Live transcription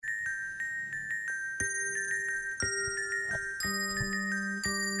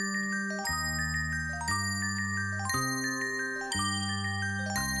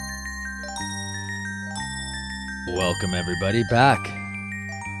Welcome everybody back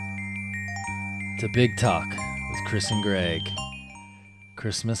to Big Talk with Chris and Greg.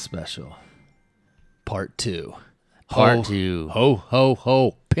 Christmas special. Part 2. Part 2. Ho, ho,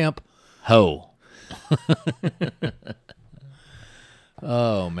 ho. Pimp. Ho.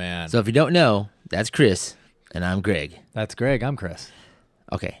 Oh, man. So if you don't know, that's Chris, and I'm Greg. That's Greg. I'm Chris.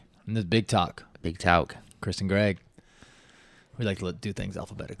 Okay. And this is Big Talk. Big Talk. Chris and Greg. We like to do things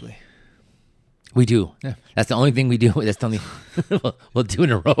alphabetically. We do. Yeah. That's the only thing we do. That's the only we'll do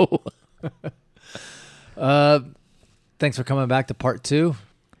in a row. Thanks for coming back to part 2.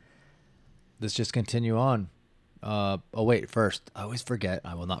 Let's just continue on. Wait, first, I always forget.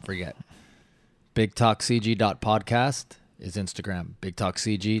 I will not forget. BigTalkCG.podcast is Instagram.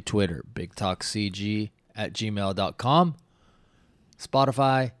 BigTalkCG, Twitter. BigTalkCG@gmail.com.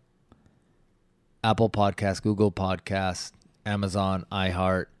 Spotify, Apple Podcasts, Google Podcasts, Amazon,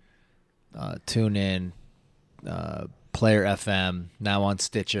 iHeart, TuneIn, Player FM, now on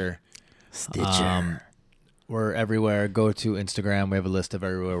Stitcher. We're everywhere. Go to Instagram. We have a list of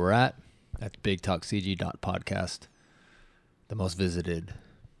everywhere we're at. That's BigTalkCG.podcast. The most visited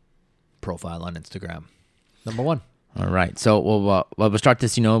profile on Instagram. Number 1. All right. So we'll start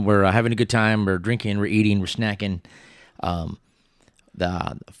this. We're having a good time. We're drinking. We're eating. We're snacking. The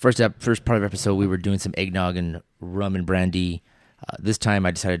first part of the episode, we were doing some eggnog and rum and brandy. This time,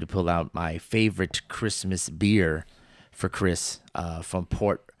 I decided to pull out my favorite Christmas beer for Chris from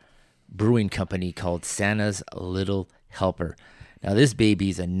Port Brewing Company called Santa's Little Helper. Now, this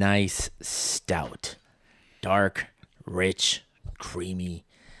baby is a nice stout, dark, rich, creamy,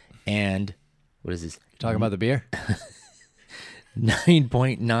 and what is this? Talking about the beer?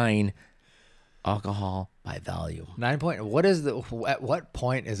 9.9 alcohol by volume. 9 point. What is at what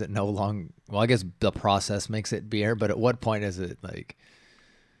point is it no longer? Well, I guess the process makes it beer, but at what point is it like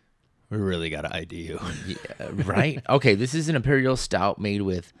we really got to ID you? Yeah, right? Okay, this is an imperial stout made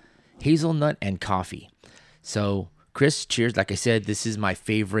with hazelnut and coffee. So, Chris, cheers. Like I said, this is my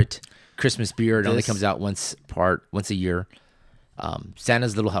favorite Christmas beer. It only comes out once a year.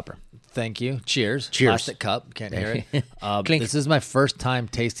 Santa's Little Helper. Thank you. Cheers. Cheers. Plastic cup. Can't hear it. Clink. This is my first time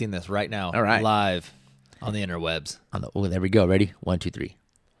tasting this right now. All right. Live on the interwebs. Oh, there we go. Ready? 1, 2, 3.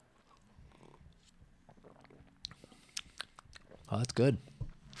 Oh, that's good.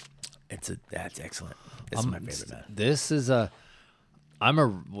 That's excellent. This is my favorite, man. This is when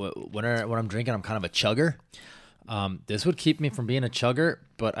I'm drinking, I'm kind of a chugger. This would keep me from being a chugger,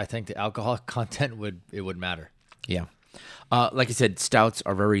 but I think the alcohol content would matter. Yeah. Like I said, stouts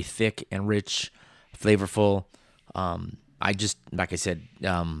are very thick and rich, flavorful. Like I said,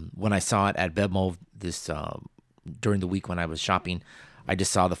 when I saw it at Bevmo during the week when I was shopping, I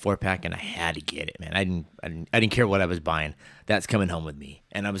just saw the 4-pack and I had to get it, man. I didn't care what I was buying. That's coming home with me,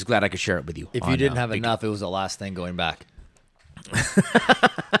 and I was glad I could share it with you. If you didn't have enough, it was the last thing going back.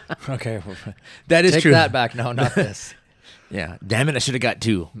 Okay, that is take true. that back. No, not this. Yeah, damn it, I should have got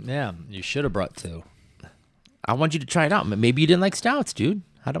 2. Yeah, you should have brought 2. I want you to try it out. Maybe you didn't like stouts, dude.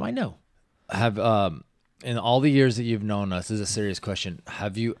 How do I know? Have in all the years that you've known us, this is a serious question.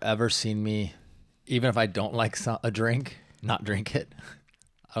 Have you ever seen me, even if I don't like a drink, not drink it?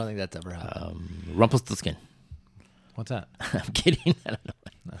 I don't think that's ever happened. Rumpelstiltskin. What's that? I'm kidding. I don't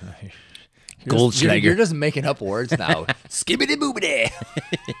know. Goldschlager. You're just making up words now. Skibbity boobity.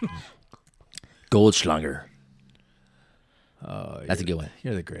 Goldschlager. Oh, that's a good one.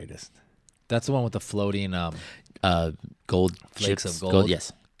 You're the greatest. That's the one with the floating gold flakes chips. of gold.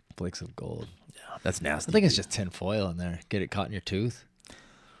 Yes. Flakes of gold. Yeah, that's nasty. I think it's just tin foil in there. Get it caught in your tooth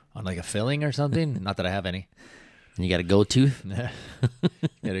on like a filling or something. Not that I have any. And you got a gold tooth?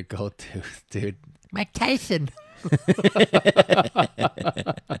 Get a gold tooth, dude. Mike Tyson.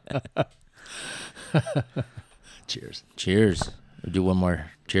 Cheers. Cheers. We'll do one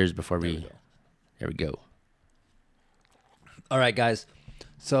more cheers before There we go. All right, guys.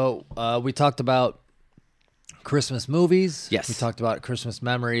 So we talked about Christmas movies. Yes. We talked about Christmas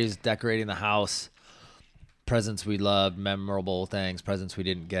memories, decorating the house, presents we loved, memorable things, presents we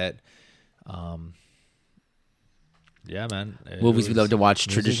didn't get. Yeah, man. Movies we love to watch,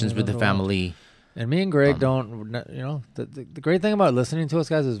 traditions with the family. And me and Greg don't, the great thing about listening to us,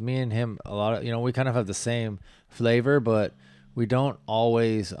 guys, is me and him, a lot of, we kind of have the same flavor, but we don't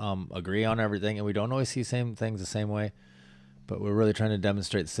always agree on everything, and we don't always see same things the same way. But we're really trying to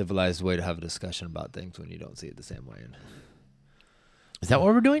demonstrate the civilized way to have a discussion about things when you don't see it the same way. Is that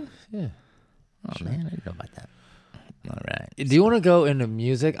what we're doing? Yeah. Oh, sure. Man, I didn't know about that. All right. Do you want to go into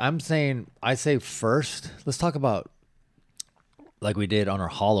music? I say first, let's talk about, like we did on our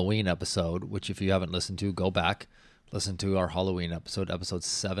Halloween episode, which if you haven't listened to, go back. Listen to our Halloween episode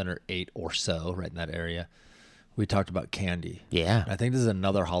 7 or 8 or so, right in that area. we talked about candy. Yeah. I think this is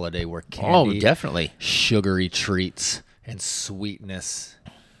another holiday where candy, definitely. sugary treats, and sweetness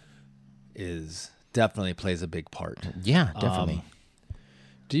definitely plays a big part. Yeah, definitely.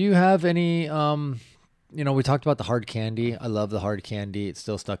 Do you have any, we talked about the hard candy. I love the hard candy. It's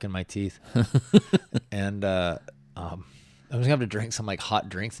still stuck in my teeth. And I'm just going to have to drink some like hot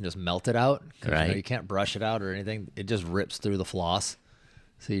drinks and just melt it out. Right. You can't brush it out or anything. It just rips through the floss.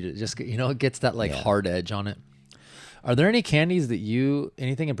 So you just, it gets that like hard edge on it. Are there any candies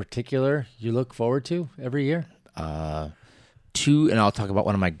anything in particular you look forward to every year? Two, and I'll talk about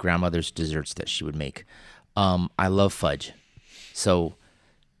one of my grandmother's desserts that she would make. I love fudge. So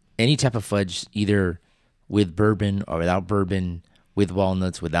any type of fudge, either with bourbon or without bourbon, with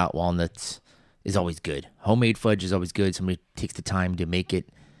walnuts, without walnuts, is always good. Homemade fudge is always good. Somebody takes the time to make it.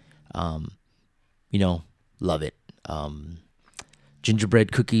 Love it.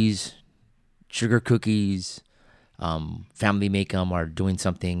 Gingerbread cookies, sugar cookies, family make them or doing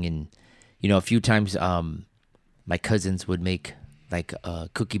something. And, a few times my cousins would make like a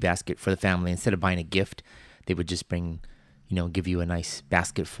cookie basket for the family. Instead of buying a gift, they would just give you a nice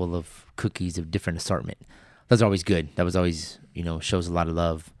basket full of cookies of different assortment. That's always good. That was always, shows a lot of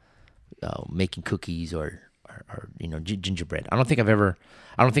love, making cookies or gingerbread. I don't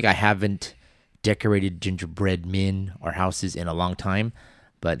think I haven't decorated gingerbread men or houses in a long time,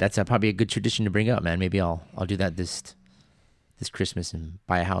 but that's probably a good tradition to bring up, man. Maybe I'll do that this Christmas and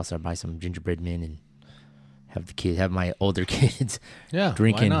buy a house or buy some gingerbread men and have my older kids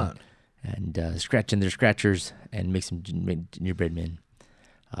drinking. Why not? And scratching their scratchers and make gingerbread men.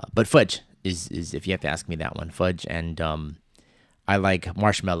 But fudge is if you have to ask me that one, fudge. And I like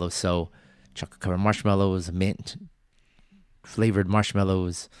marshmallows, so chocolate covered marshmallows, mint flavored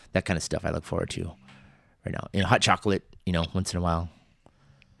marshmallows, that kind of stuff I look forward to right now. Hot chocolate, once in a while,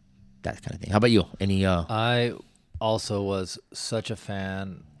 that kind of thing. How about you? Any? I also was such a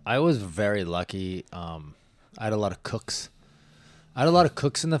fan. I was very lucky. I had a lot of cooks. I had a lot of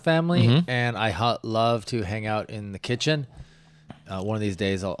cooks in the family, and I love to hang out in the kitchen. One of these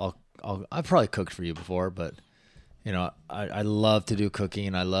days, I've probably cooked for you before, but I love to do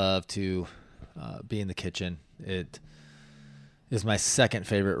cooking. I love to be in the kitchen. It is my second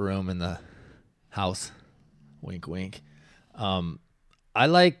favorite room in the house. Wink, wink. I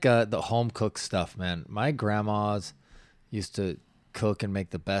like the home cooked stuff, man. My grandmas used to cook and make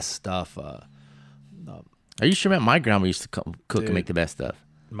the best stuff. Are you sure, man? My grandma used to cook and make the best stuff.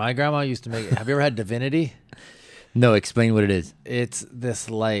 My grandma used to make. Have you ever had Divinity? No, explain what it is. It's this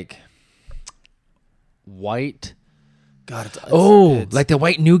like white. God, it's like the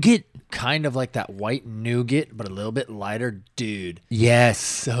white nougat. Kind of like that white nougat, but a little bit lighter, dude. Yes,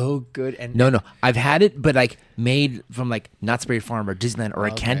 so good. And no, I've had it, but like made from like Knott's Berry Farm or Disneyland or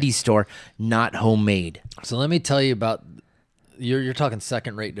a candy store, not homemade. So let me tell you about. You're talking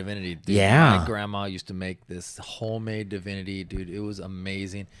second-rate Divinity, dude. Yeah. My grandma used to make this homemade Divinity, dude. It was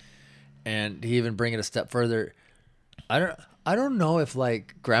amazing. And to even bring it a step further, I don't know if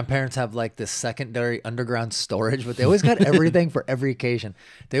like grandparents have like this secondary underground storage, but they always got everything for every occasion.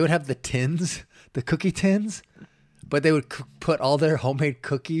 They would have the tins, the cookie tins, but they would put all their homemade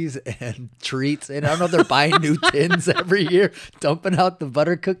cookies and treats. And I don't know if they're buying new tins every year, dumping out the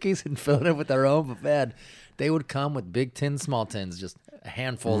butter cookies and filling it with their own. But man, they would come with big tins, small tins, just a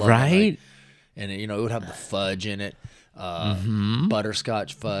handful of them. Right. And it would have the fudge in it,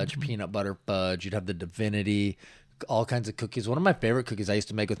 butterscotch fudge, peanut butter fudge. You'd have the Divinity, all kinds of cookies. One of my favorite cookies I used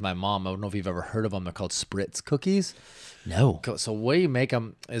to make with my mom, I don't know if you've ever heard of them. They're called Spritz cookies. No. So the way you make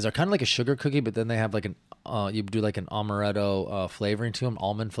them is they're kind of like a sugar cookie, but then they have like you do like an amaretto flavoring to them,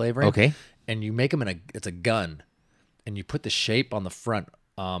 almond flavoring. Okay. And you make them it's a gun, and you put the shape on the front,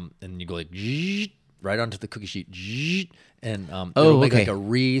 and you go like right onto the cookie sheet, and it'll make like a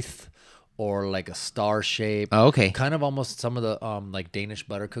wreath or like a star shape. Oh, okay. Kind of almost some of the like Danish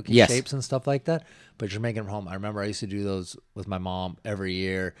butter cookie shapes and stuff like that. But you're making them home. I remember I used to do those with my mom every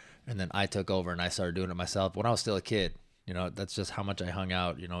year, and then I took over and I started doing it myself when I was still a kid. That's just how much I hung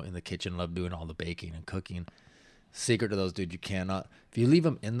out, in the kitchen, loved doing all the baking and cooking. Secret to those, dude, you cannot, if you leave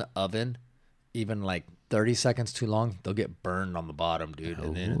them in the oven, even like 30 seconds too long, they'll get burned on the bottom, dude.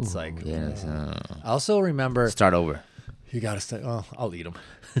 And then it's like, I also remember. Start over. You got to say, oh, I'll eat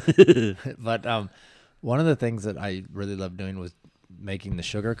them. But one of the things that I really loved doing was making the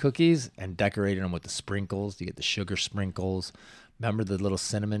sugar cookies and decorating them with the sprinkles. You get the sugar sprinkles. Remember the little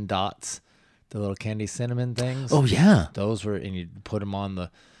cinnamon dots, the little candy cinnamon things? Oh, yeah. Those were, and you put them on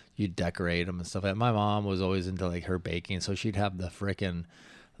you decorate them and stuff. And my mom was always into like her baking, so she'd have the frickin'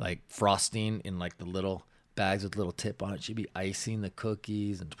 like frosting in like the little bags with little tip on it. She'd be icing the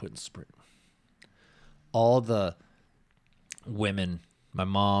cookies and putting all the women, my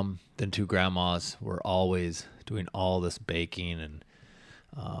mom, then 2 grandmas, were always doing all this baking. And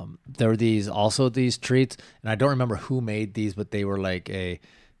there were these treats, and I don't remember who made these, but they were like I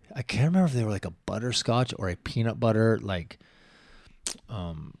can't remember if they were like a butterscotch or a peanut butter like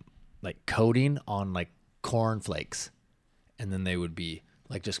coating on like corn flakes, and then they would be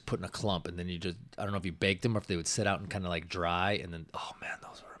like just put in a clump, and then I don't know if you baked them or if they would sit out and kind of like dry, and then oh man,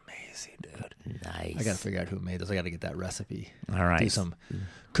 those were amazing, dude. Nice. I gotta figure out who made those. I gotta get that recipe. All right. Do some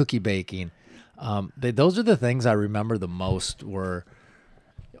cookie baking. Those are the things I remember the most. Were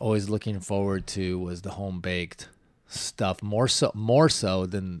always looking forward to was the home baked stuff, more so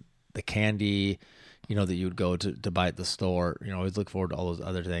than the candy, that you would go to buy at the store. Always look forward to all those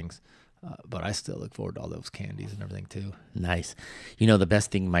other things. But I still look forward to all those candies and everything too. Nice. The best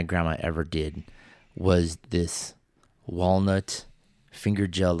thing my grandma ever did was this walnut finger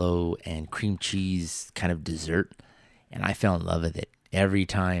jello and cream cheese kind of dessert. And I fell in love with it every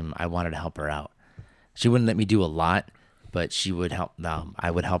time I wanted to help her out. She wouldn't let me do a lot, but she would help.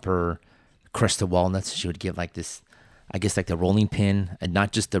 I would help her crush the walnuts. She would give like this, I guess like the rolling pin, and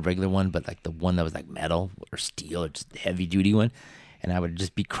not just the regular one, but like the one that was like metal or steel or just heavy duty one. And I would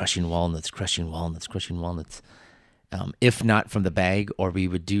just be crushing walnuts. If not from the bag, or we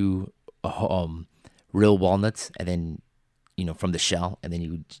would do real walnuts, and then, from the shell, and then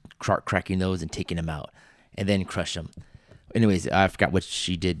you would start cracking those and taking them out, and then crush them. Anyways, I forgot what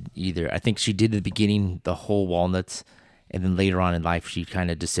she did either. I think she did in the beginning the whole walnuts, and then later on in life, she kind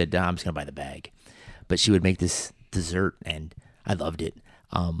of just said, I'm just going to buy the bag. But she would make this dessert, and I loved it.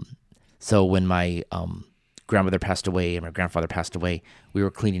 So when my grandmother passed away and my grandfather passed away, we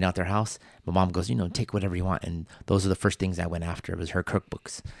were cleaning out their house. My mom goes, take whatever you want. And those are the first things I went after, was her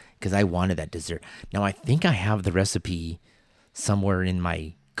cookbooks, because I wanted that dessert. Now, I think I have the recipe somewhere in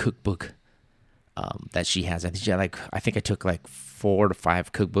my cookbook that she has. I think I took like 4 to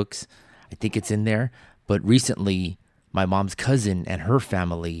 5 cookbooks. I think it's in there. But recently, my mom's cousin and her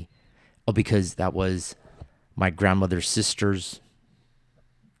family, because that was my grandmother's sister's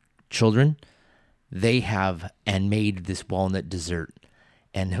children, they have and made this walnut dessert.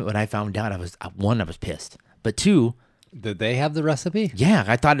 And when I found out, I was pissed. But 2, did they have the recipe? yeah,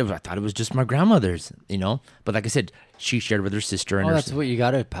 I thought it was just my grandmother's, But like I said, she shared with her sister, and that's what you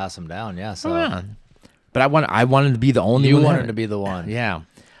got to pass them down. Yeah. So yeah. But I wanted to be the only one. You wanted to be the one. Yeah.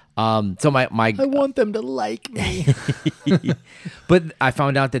 So my I want them to like me. But I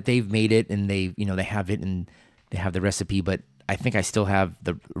found out that they've made it, and they have it, and they have the recipe. But I think I still have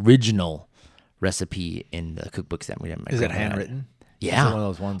the original recipe in the cookbooks that we have. Is it handwritten? Yeah. Is it one of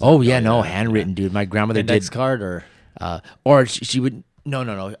those ones? Oh yeah, no, handwritten, dude. My grandmother Index did card or she would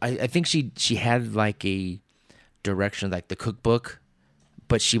no. I think she had like a direction, like the cookbook,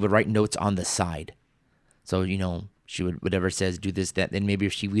 but she would write notes on the side. So she would, whatever it says, do this, that. Then maybe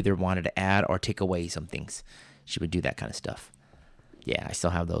if she either wanted to add or take away some things, she would do that kind of stuff. Yeah, I still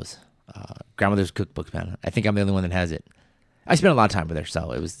have those. Grandmother's cookbooks, man. I think I'm the only one that has it. I spent a lot of time with her,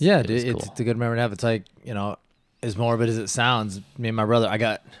 so it was. Yeah, it was dude, cool. it's a good memory to have. It's like, as morbid as it sounds, me and my brother, I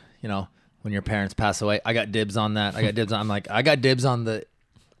got, when your parents pass away, I got dibs on that. I got dibs on the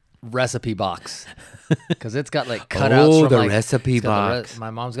recipe box, because it's got like cutouts from the like recipe box. My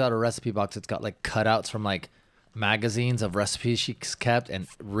mom's got a recipe box. It's got like cutouts from like magazines of recipes she's kept, and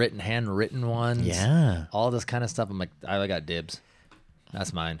handwritten ones. Yeah, all this kind of stuff. I'm like, I got dibs.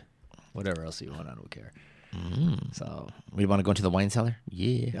 That's mine. Whatever else you want, I don't care. So we want to go into the wine cellar.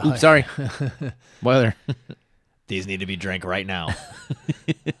 Yeah. Oh, Oops, sorry. Boiler. These need to be drank right now.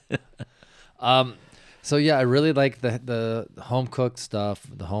 So yeah, I really like the home cooked stuff,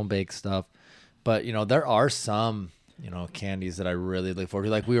 the home baked stuff, but there are some candies that I really look forward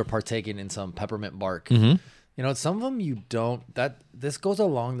to. Like we were partaking in some peppermint bark. Mm-hmm. Some of them you don't. This goes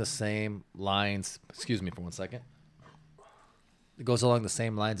along the same lines. Excuse me for 1 second. It goes along the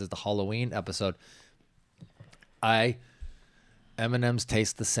same lines as the Halloween episode. M&Ms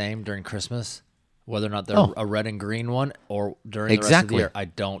taste the same during Christmas, whether or not they're a red and green one or during the rest of the year. I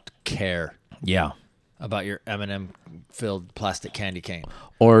don't care. Yeah. About your M&M filled plastic candy cane,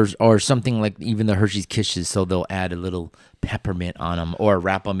 or something like even the Hershey's Kisses, so they'll add a little peppermint on them or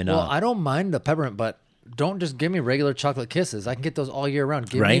wrap them in. Well, I don't mind the peppermint, but don't just give me regular chocolate kisses. I can get those all year round.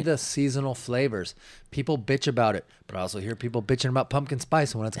 Give me the seasonal flavors. People bitch about it, but I also hear people bitching about pumpkin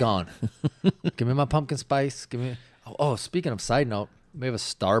spice when it's gone. Give me my pumpkin spice. Give me. Oh, speaking of side note, we have a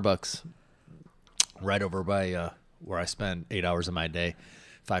Starbucks right over by where I spend 8 hours of my day,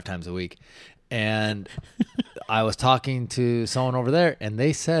 5 times a week. And I was talking to someone over there, and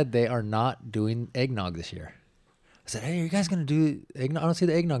they said they are not doing eggnog this year. I said, hey, are you guys going to do eggnog? I don't see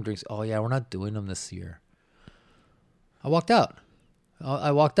the eggnog drinks. Oh, yeah, we're not doing them this year. I walked out.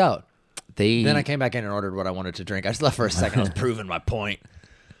 I walked out. Then I came back in and ordered what I wanted to drink. I just left for a second. I was proving my point.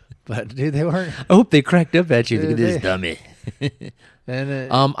 But dude, they weren't. I hope they cracked up at you. Look at Dude, this dummy.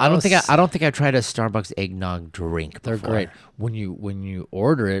 And I don't think I've tried a Starbucks eggnog drink. they're before. great. When you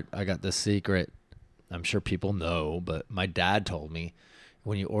order it, I got this secret. I'm sure people know, but my dad told me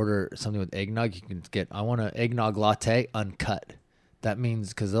when you order something with eggnog, you can get. I want an eggnog latte uncut. That means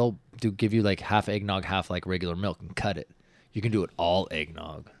because they'll give you like half eggnog, half like regular milk, and cut it. You can do it all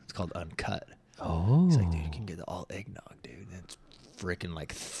eggnog. It's called uncut. Oh, He's like, dude, you can get the all eggnog, dude. It's freaking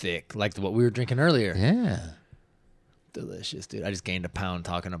like thick, like what we were drinking earlier. yeah. Delicious, dude. I just gained a pound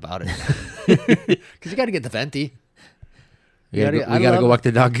talking about it. Because you got to get the venti. We gotta go walk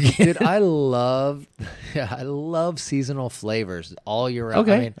the dog again. Dude, I love seasonal flavors all year round.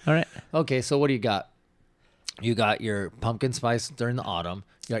 Okay, I mean, all right. okay, so what do you got? You got your pumpkin spice during the autumn.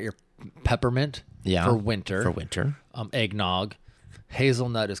 You got your peppermint for winter. For winter. Eggnog.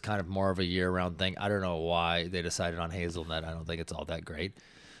 Hazelnut is kind of more of a year-round thing. I don't know why they decided on hazelnut. I don't think it's all that great.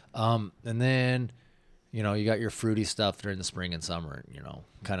 And then, you got your fruity stuff during the spring and summer.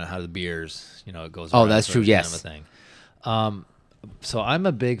 Kind of how the beers. It goes. Oh, around that's first true. kind Yes. of a thing. So I'm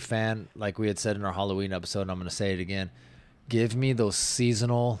a big fan, like we had said in our Halloween episode, and I'm going to say it again. Give me those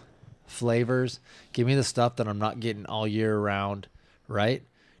seasonal flavors. Give me the stuff that I'm not getting all year round, right?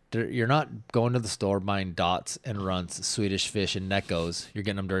 You're not going to the store buying Dots and Runts, Swedish Fish, and Neckos. You're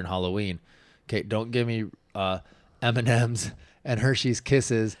getting them during Halloween. Okay, don't give me M&Ms and Hershey's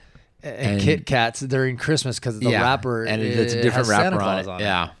Kisses and Kit Kats during Christmas because the wrapper and it's a different has Santa wrapper Claus on it. it.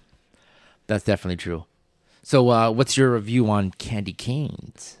 Yeah, that's definitely true. So, what's your review on candy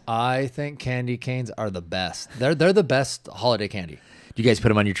canes? I think candy canes are the best. They're the best holiday candy. Do you guys put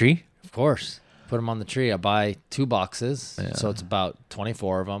them on your tree? Of course. Put them on the tree. I buy 2 boxes, so it's about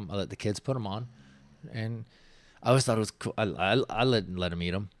 24 of them. I let the kids put them on, and I always thought it was cool. I let them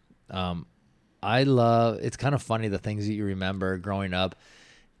eat them. It's kind of funny the things that you remember growing up,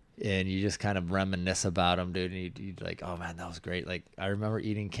 and you just kind of reminisce about them, dude. And you'd like, oh man, that was great. Like I remember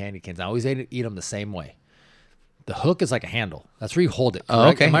eating candy canes. I always eat them the same way. The hook is like a handle. That's where you hold it. Correct? Oh,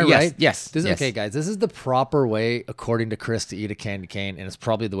 okay. Am I Yes, right? yes, yes. Okay, guys. This is the proper way, according to Chris, to eat a candy cane, and it's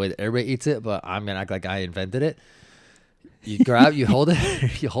probably the way that everybody eats it. But I'm gonna act like I invented it. You hold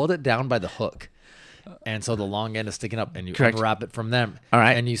it down by the hook, and so the long end is sticking up, and you Correct. unwrap it from them. All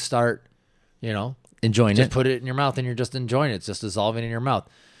right. and you start, Enjoying just it. put it in your mouth, and you're just enjoying it. It's just dissolving in your mouth,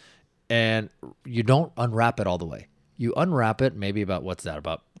 and you don't unwrap it all the way. You unwrap it maybe about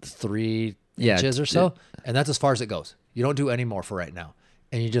 3 inches or so, and that's as far as it goes. You don't do any more for right now,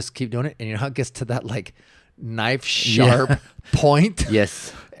 and you just keep doing it, and how it gets to that like knife sharp point.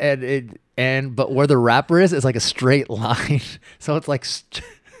 Yes. But where the wrapper is, it's like a straight line, so it's like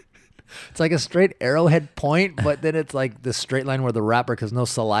it's like a straight arrowhead point, but then it's like the straight line where the wrapper, because no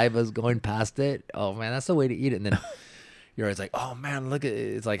saliva is going past it. Oh man, that's the way to eat it. And then you're always like, oh man, look at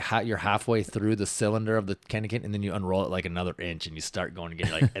it. It's like you're halfway through the cylinder of the candy cane, and then you unroll it like another inch, and you start going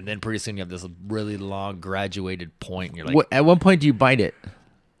again. Like, and then pretty soon you have this really long graduated point, and you're like, At what point do you bite it?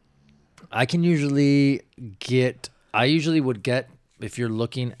 I usually would get, if you're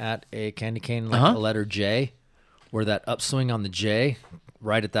looking at a candy cane like a letter J, where that upswing on the J,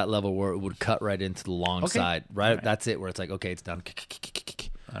 right at that level where it would cut right into the long side. Right, that's it. Where it's like, okay, it's done.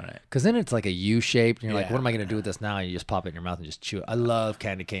 All right. Because then it's like a U shape, and you're like, Yeah. what am I going to do with this now? And you just pop it in your mouth and just chew it. I love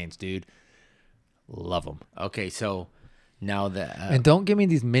candy canes, dude. Love them. Okay, so now that And don't give me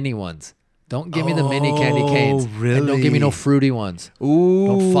these mini ones. Don't give me the mini candy canes. really? And don't give me no fruity ones. ooh,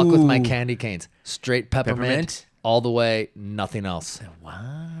 Don't fuck with my candy canes. Straight peppermint, Peppermint? all the way, nothing else.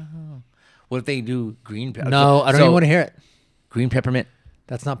 Wow. What if they do green? No, I don't even want to hear it. Green peppermint.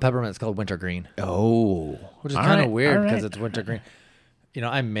 That's not peppermint. It's called wintergreen, Oh, which is All kind of right, weird all because right. it's wintergreen.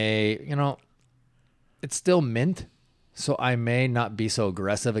 I may, it's still mint, so I may not be so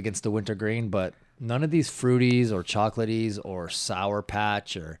aggressive against the wintergreen, but none of these fruities or chocolaties or Sour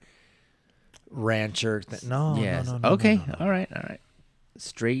Patch or Rancher. No, Yes. no. Okay. no. All right. All right.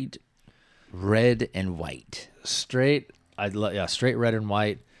 Straight red and white. Straight red and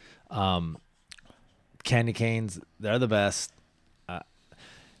white. Candy canes, they're the best.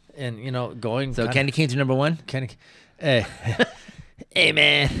 And going So kinda- candy canes are number one. candy. Hey, Hey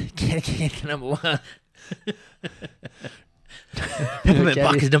man, candy canes are number one. Peppermint Candy-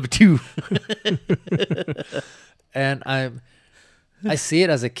 box is number two. and I see it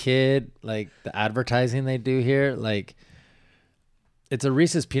as a kid, like the advertising they do here, like it's a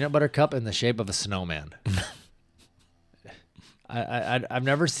Reese's peanut butter cup in the shape of a snowman. I've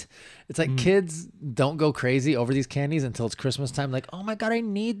never. It's like kids don't go crazy over these candies until it's Christmas time. Like, oh my god, I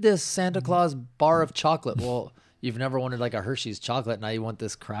need this Santa Claus bar of chocolate. Well, You've never wanted like a Hershey's chocolate. Now you want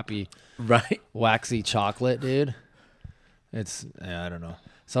this crappy, Right. waxy chocolate, dude. I don't know.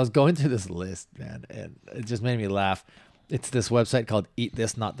 So I was going through this list, man, and it just made me laugh. It's this website called Eat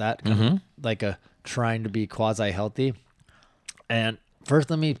This Not That, like a trying to be quasi healthy. And first,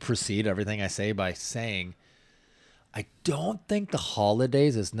 let me precede everything I say by saying, I don't think the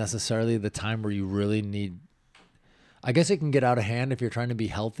holidays is necessarily the time where you really need. I guess it can get out of hand if you're trying to be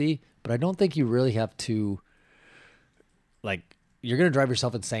healthy, but I don't think you really have to. Like, you're gonna drive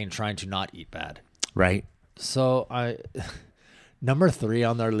yourself insane trying to not eat bad. Right. So number 3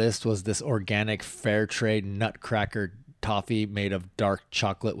 on their list was this organic fair trade nutcracker toffee made of dark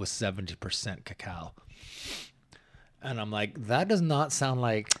chocolate with 70% cacao. And I'm like, that does not sound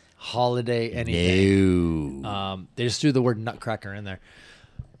like holiday anything. No. They just threw the word nutcracker in there.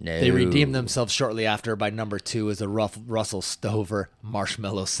 No. They redeemed themselves shortly after by number 2 as a Russell Stover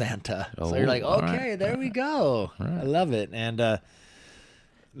Marshmallow Santa. So you're like, okay, there we go. I love it. And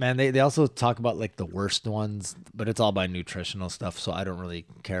man, they also talk about like the worst ones, but it's all by nutritional stuff, so I don't really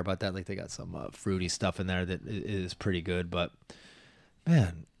care about that. Like they got some fruity stuff in there that is pretty good, but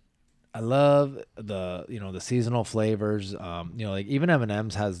man, I love the seasonal flavors. Like even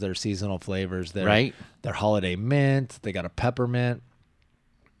M&M's has their seasonal flavors. Their holiday mint. They got a peppermint.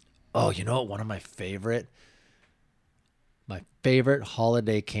 Oh, you know what? One of my favorite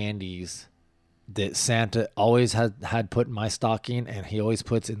holiday candies that Santa always had put in my stocking, and he always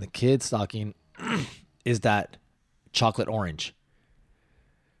puts in the kids' stocking, is that chocolate orange.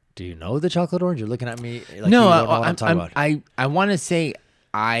 Do you know the chocolate orange? You're looking at me like no, you don't know what I'm talking about. I want to say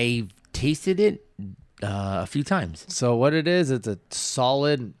I've tasted it a few times. So what it is, it's a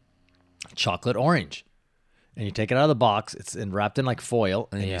solid chocolate orange, and you take it out of the box. It's wrapped in like foil,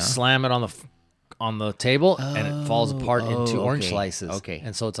 and you slam it on the table, and it falls apart into orange slices. Okay.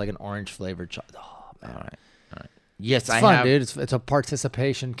 And so it's like an orange flavored chocolate. Oh, man. All right. Yes, It's fun, dude. It's a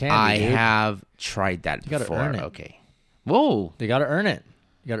participation candy, dude. have tried that before. gotta earn it. Okay. Whoa. You got to earn it.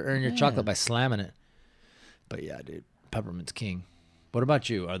 You got to earn your chocolate by slamming it. But yeah, dude, peppermint's king. What about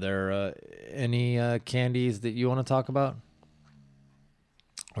you? Are there any candies that you want to talk about?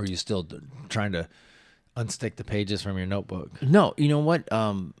 Or are you still trying to unstick the pages from your notebook? No, you know what?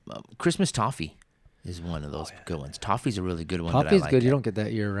 Christmas toffee is one of those good ones. Toffee's a really good one. Toffee's good. You don't get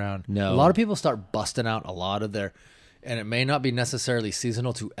that year round. No. A lot of people start busting out a lot of their, and it may not be necessarily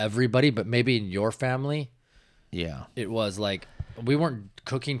seasonal to everybody, but maybe in your family, Yeah. it was like, we weren't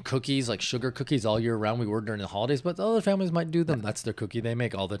cooking cookies, like sugar cookies all year round. We were during the holidays, but the other families might do them. That's their cookie they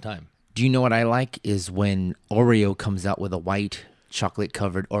make all the time. Do you know what I like is when Oreo comes out with a white chocolate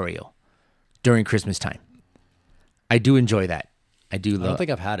covered Oreo during Christmas time. I do enjoy that. I do love. I don't think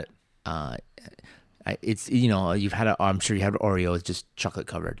I've had it. It's you've had I'm sure you had Oreo. It's just chocolate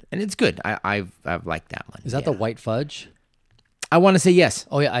covered, and it's good. I've liked that one. Is that the white fudge? I want to say yes.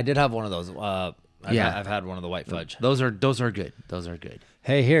 Oh yeah, I did have one of those. I've had one of the white fudge. Those are good. Those are good.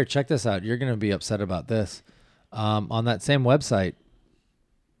 Hey, here, check this out. You're gonna be upset about this. On that same website,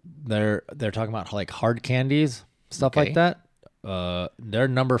 they're talking about like hard candies, stuff like that. Their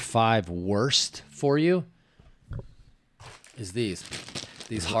number 5 worst for you is these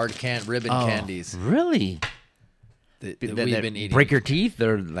hard ribbon candies Really? that we've been eating. Break your teeth?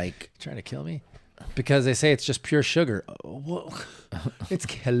 They're like Trying to kill me because they say it's just pure sugar. Whoa. It's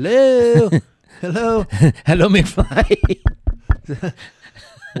hello. hello McFly.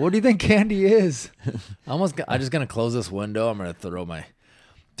 What do you think candy is? I'm just gonna close this window. I'm gonna throw my.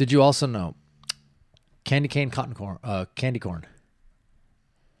 Did you also know candy cane cotton corn? Candy corn.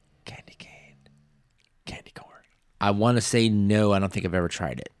 Candy cane. Candy corn. I want to say no. I don't think I've ever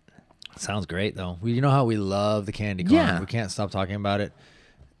tried it. Sounds great though. You know how we love the candy corn. Yeah. We can't stop talking about it.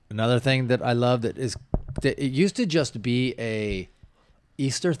 Another thing that I love that it used to just be a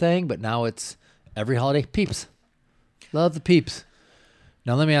Easter thing, but now it's every holiday. Peeps. Love the Peeps.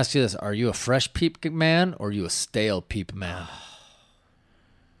 Now let me ask you this. Are you a fresh Peep man or are you a stale Peep man?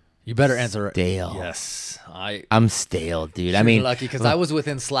 You better answer. Stale. Yes. I'm stale, dude. I You're mean, lucky because I was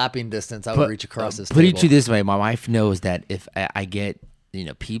within slapping distance. I would reach across this put it table. to you this way. My wife knows that if I get,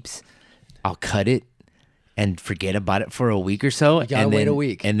 Peeps, I'll cut it and forget about it for a week or so. You gotta and wait then, a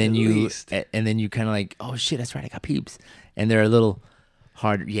week, And then at least. and then you kind of like, oh shit, that's right, I got Peeps. And they're a little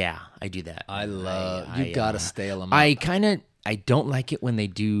hard. Yeah, I do that. You gotta stale them. I don't like it when they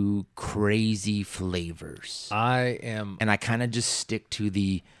do crazy flavors. And I kind of just stick to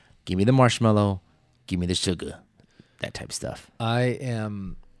give me the marshmallow, give me the sugar, that type of stuff. I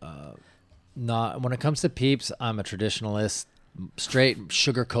am not, when it comes to Peeps, I'm a traditionalist. Straight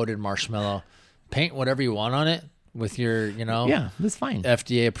sugar-coated marshmallow. Paint whatever you want on it. with your, Yeah, that's fine.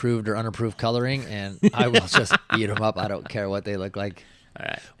 FDA approved or unapproved coloring, and I will just eat them up. I don't care what they look like. All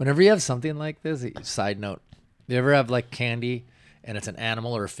right. Whenever you have something like this, side note, you ever have like candy and it's an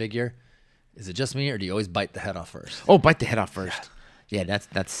animal or a figure? Is it just me, or do you always bite the head off first? Oh, bite the head off first. Yeah,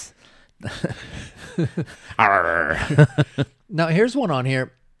 that's. Now, here's one on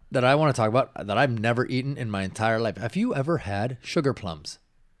here that I want to talk about that I've never eaten in my entire life. Have you ever had sugar plums?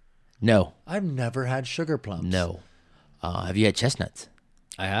 No, I've never had sugar plums. no. Have you had chestnuts?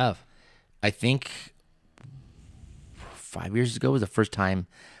 I have. I think 5 years ago was the first time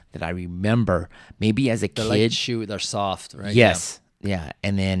that I remember. Maybe as a They're kid. like they're soft, right? Yes. Yeah.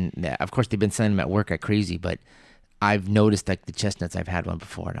 And then, of course, they've been selling them at work like crazy, but I've noticed like the chestnuts, I've had one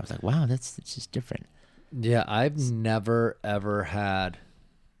before, and I was like, wow, it's just different. Yeah, I've never, ever had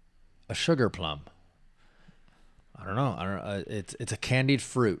a sugar plum. I don't know. It's a candied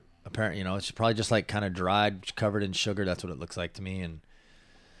fruit. Apparently, it's probably just like kind of dried, covered in sugar. That's what it looks like to me. And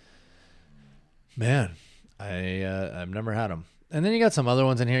man, I've never had them. And then you got some other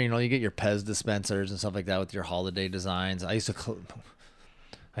ones in here. You get your Pez dispensers and stuff like that with your holiday designs. I used to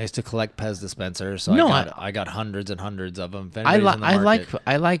collect Pez dispensers, so I got hundreds and hundreds of them. I like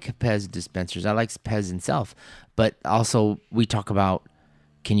Pez dispensers. I like Pez himself, but also we talk about,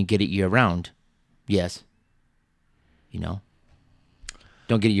 can you get it year round? Yes.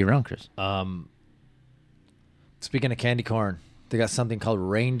 Don't get it year round, Chris. Speaking of candy corn, they got something called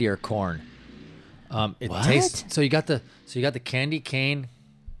reindeer corn. It What? tastes so you got the candy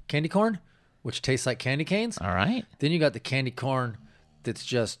corn, which tastes like candy canes. All right. Then you got the candy corn that's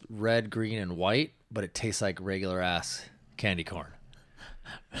just red, green, and white, but it tastes like regular ass candy corn.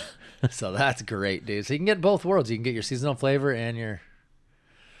 So that's great, dude. So you can get both worlds. You can get your seasonal flavor and your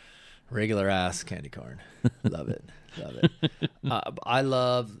regular ass candy corn. Love it. Love it. I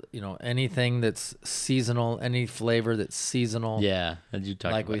love, anything that's seasonal, any flavor that's seasonal. Yeah, as you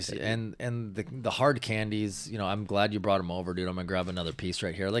talk Like about we that. see, and the hard candies, I'm glad you brought them over, dude. I'm gonna grab another piece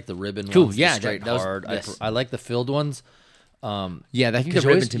right here. I like the ribbon Cool, ones, yeah, the straight that was- hard. yes. I like the filled ones. Yeah, I think the Because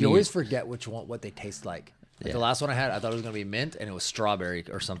ribbon to you me. always forget what they taste like. Yeah. The last one I had, I thought it was gonna be mint, and it was strawberry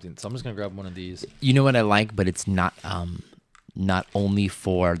or something. So I'm just gonna grab one of these. You know what I like, but it's not only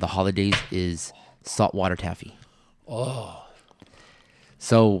for the holidays, is saltwater taffy. Oh,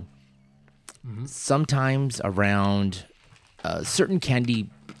 So sometimes around certain candy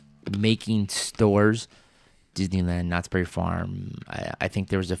making stores, Disneyland, Knott's Berry Farm, I think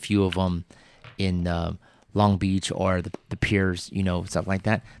there was a few of them in Long Beach or the Piers, stuff like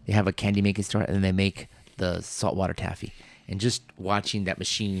that. They have a candy making store, and they make the saltwater taffy. And just watching that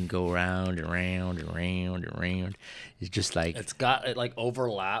machine go around and around and around and around is just like, it like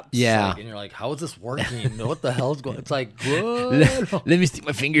overlaps. Yeah. and you're like, how is this working? What the hell's going? It's like, what? let me stick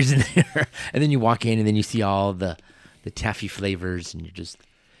my fingers in there. And then you walk in, and then you see all the taffy flavors, and you're just,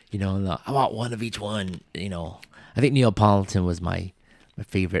 I want one of each one. I think Neapolitan was my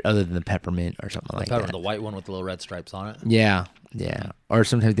favorite, other than the peppermint or something like that. The white one with the little red stripes on it. Yeah. Or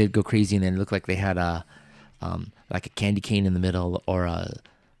sometimes they'd go crazy, and then it looked like they had like a candy cane in the middle, or a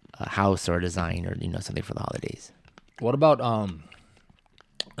house or a design, or something for the holidays. What about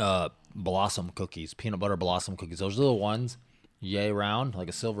blossom cookies, peanut butter blossom cookies? Those are the ones, yay round, like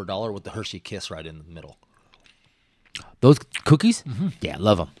a silver dollar with the Hershey Kiss right in the middle. Those cookies, yeah,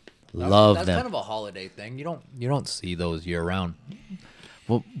 love them, love That's them. kind of a holiday thing. You don't see those year round.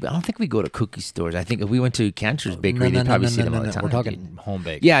 Well, I don't think we go to cookie stores. I think if we went to Cantor's Bakery, they'd probably see them all the time. We're talking home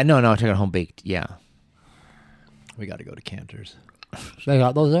baked. Yeah, no, I'm talking home baked. Yeah, We got to go to Cantor's. They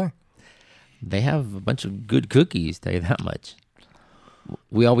got those there? they have a bunch of good cookies. Tell you that much.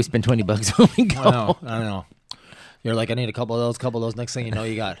 We always spend $20 when we go. I know. You're like, I need a couple of those. Next thing you know,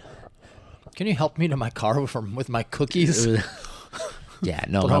 you got. Can you help me to my car with my cookies? Yeah,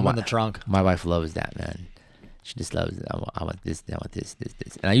 no, Put them in the trunk. My wife loves that, man. She just loves it. I want this. I want this.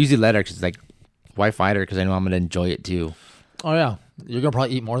 And I usually let her, because it's like, why fight her? Because I know I'm gonna enjoy it too. Oh yeah, you're gonna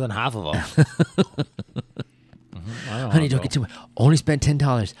probably eat more than half of them. Honey, don't get too much. Only spent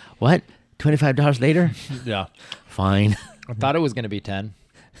 $10. What? $25 later? Yeah, Fine. I thought it was gonna be 10.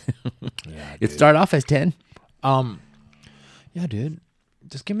 Yeah, It started off as 10. yeah, dude.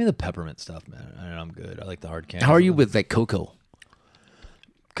 Just give me the peppermint stuff, man. I'm good. I like the hard candy. How are you with like cocoa?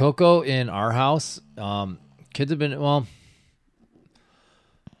 Cocoa in our house? Kids have been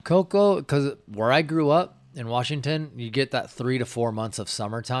cocoa, because where I grew up in Washington, you get that 3 to 4 months of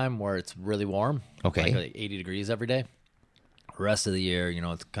summertime where it's really warm. Okay. like 80 degrees every day. The rest of the year,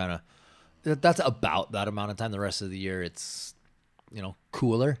 it's kind of, that's about that amount of time. The rest of the year, it's,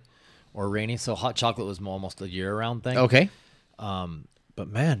 cooler or rainy. So hot chocolate was almost a year-round thing. Okay. But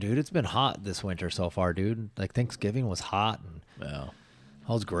man, dude, it's been hot this winter so far, dude. Like Thanksgiving was hot, and Well,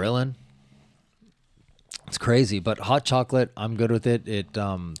 I was grilling. It's crazy, but hot chocolate, I'm good with it.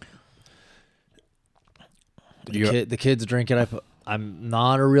 The kids drink it. I'm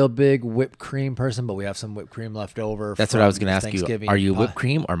not a real big whipped cream person, but we have some whipped cream left over. that's what I was going to ask you. Thanksgiving Are you pie. whipped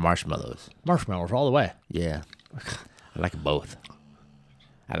cream or marshmallows? Marshmallows all the way. Yeah. I like 'em both.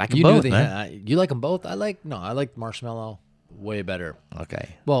 I like 'em You both, do man. you like them both? I like marshmallow way better.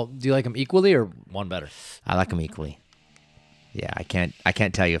 Okay. Well, do you like them equally or one better? I like 'em equally. Yeah, I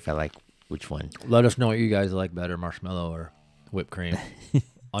can't tell you if I like which one. Let us know what you guys like better, marshmallow or whipped cream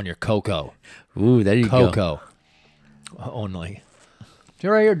on your cocoa. Ooh, there you go. Cocoa only.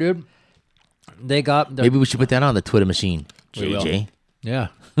 You're right here, dude. They got Maybe we should put that on the Twitter machine, We will. JJ. yeah.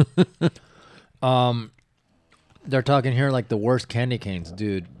 They're talking here like the worst candy canes,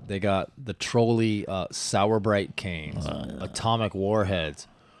 dude. They got the Trolley Sour Bright canes, Atomic Warheads,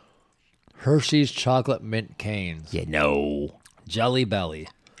 Hershey's Chocolate Mint canes, Yeah, no. Jelly Belly,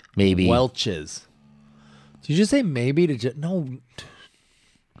 Maybe. Welch's. Did you say maybe to no?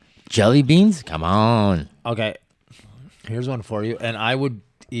 Jelly beans? Come on. Okay, here's one for you. And I would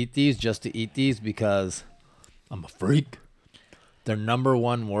eat these just to eat these because I'm a freak. Their number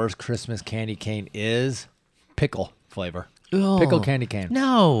one worst Christmas candy cane is pickle flavor. Ugh. Pickle candy cane.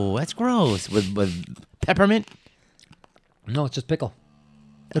 No, that's gross. With peppermint? No, it's just pickle.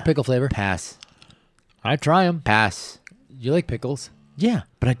 They're pickle flavor. Pass. I try them. Pass. You like pickles? Yeah,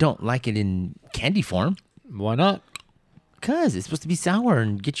 but I don't like it in candy form. Why not? Because it's supposed to be sour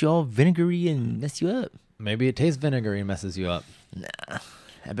and get you all vinegary and mess you up. Maybe it tastes vinegary and messes you up.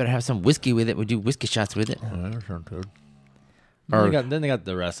 I better have some whiskey with it. We'll do whiskey shots with it. Or then they got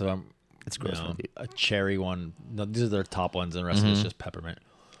the rest of them. It's gross. You know, a cherry one. No, these are their top ones, and the rest of it's just peppermint.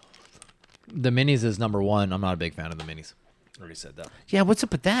 The minis is number one. I'm not a big fan of the minis. Already said that. Yeah, what's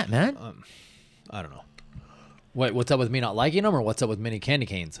up with that, man? I don't know. Wait, what's up with me not liking them, or what's up with mini candy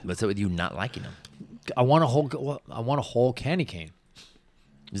canes? What's up with you not liking them? I want a whole candy cane.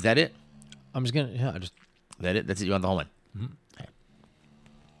 Is that it? I'm just gonna Is that it? That's it? You want the whole one? Okay.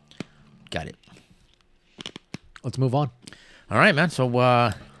 Got it. let's move on. All right, man. So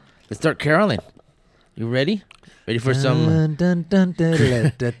let's start caroling. You ready? Ready for some? All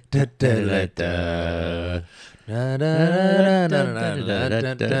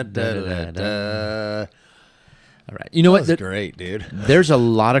right. You know what? That's great, dude. There's a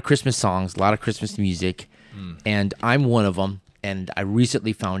lot of Christmas songs, a lot of Christmas music, and I'm one of them. And I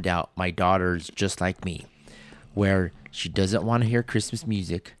recently found out my daughter's just like me, where she doesn't want to hear Christmas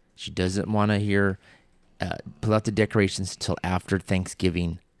music. She doesn't want to hear, pull out the decorations until after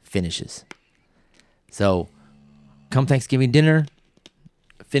Thanksgiving finishes. So, come Thanksgiving dinner,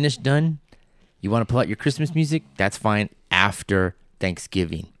 finished, done. You want to pull out your Christmas music? That's fine after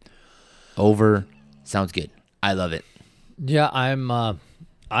Thanksgiving. Over, sounds good. I love it. Yeah, I'm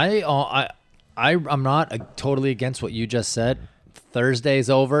not totally against what you just said. Thursday's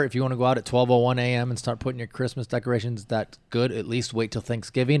over. If you want to go out at 12:01 a.m. and start putting your Christmas decorations, that's good. At least wait till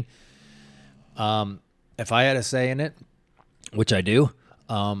Thanksgiving. If I had a say in it, which I do,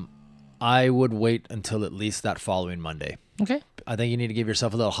 I would wait until at least that following Monday. Okay. I think you need to give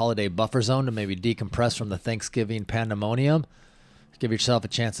yourself a little holiday buffer zone to maybe decompress from the Thanksgiving pandemonium. Give yourself a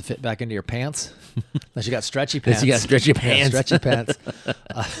chance to fit back into your pants. Unless you got stretchy pants. Unless you got stretchy pants. Yeah, stretchy pants.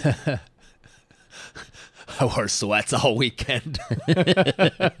 I wore sweats all weekend.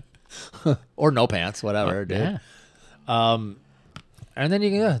 Or no pants, whatever, dude. Yeah. And then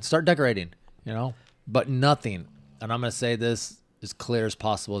you can start decorating, you know. But nothing, and I'm going to say this as clear as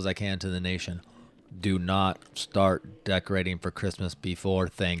possible as I can to the nation. Do not start decorating for Christmas before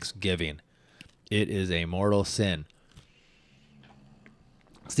Thanksgiving. It is a mortal sin.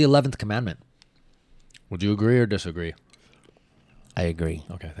 It's the 11th commandment. Would you agree or disagree? I agree.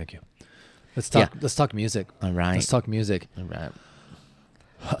 Okay, thank you. Let's talk. Yeah. Let's talk music. All right. Let's talk music. All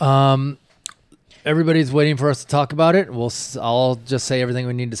right. Everybody's waiting for us to talk about it. I'll just say everything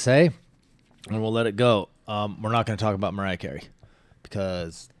we need to say, and we'll let it go. We're not going to talk about Mariah Carey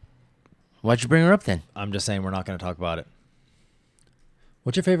because Why'd you bring her up then? I'm just saying we're not going to talk about it.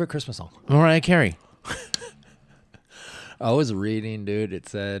 What's your favorite Christmas song? Mariah Carey. I was reading, dude. It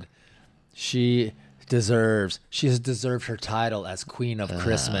said she has deserved her title as Queen of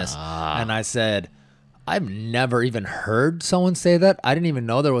Christmas. And I said, I've never even heard someone say that. I didn't even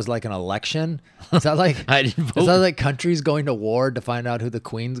know there was like an election. Is that like I didn't vote. Is that like countries going to war to find out who the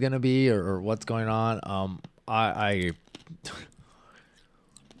queen's gonna be or what's going on?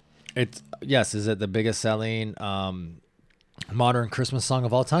 Is it the biggest selling modern Christmas song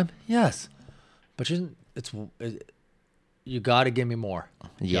of all time? Yes, but you got to give me more.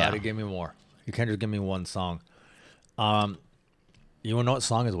 You Yeah. got to give me more. You can't just give me one song. You want to know what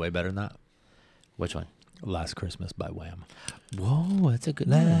song is way better than that? Which one? Last Christmas by Wham. Whoa, that's a good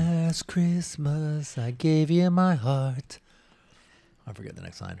one. Last Christmas, I gave you my heart. I forget the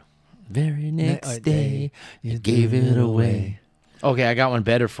next line. Very next day, you gave it away. Okay, I got one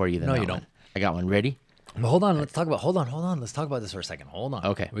better for you than No, that you one. don't. I got one. Ready? But hold on, let's talk about. Hold on. Let's talk about this for a second. Hold on.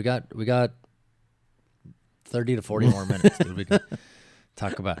 Okay. We got 30 to 40 more minutes, dude. We can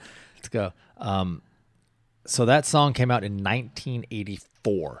talk about. Let's go. So that song came out in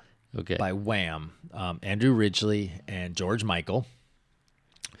 1984 Okay. by Wham, Andrew Ridgeley and George Michael.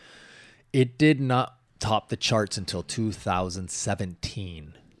 It did not top the charts until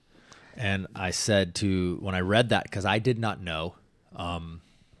 2017. And I said when I read that, because I did not know,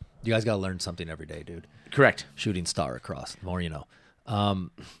 you guys got to learn something every day, dude. Correct. Shooting star across, the more you know.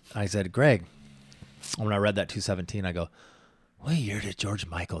 I said, Greg, when I read that 217, I go, what year did George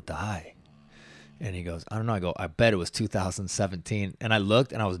Michael die? And he goes, I don't know. I go, I bet it was 2017. And I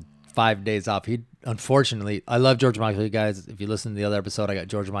looked, and I was 5 days off. Unfortunately, I love George Michael. You guys, if you listen to the other episode, I got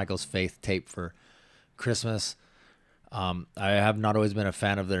George Michael's Faith tape for Christmas. I have not always been a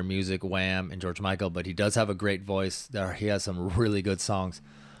fan of their music, Wham and George Michael, but he does have a great voice. He has some really good songs.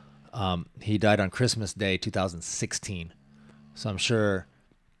 He died on Christmas Day, 2016. So I'm sure,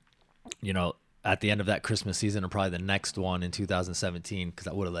 at the end of that Christmas season, or probably the next one in 2017, because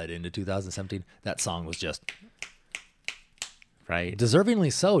that would have led into 2017, that song was just Right.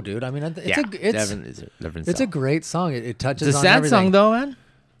 deservingly so, dude. I mean, it's a great song. It touches It's a on sad everything. song, though, man.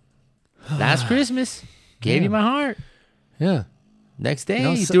 Last Christmas, gave you my heart. Yeah. Next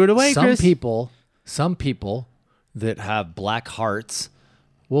day, you threw it away, some Chris. Some people that have black hearts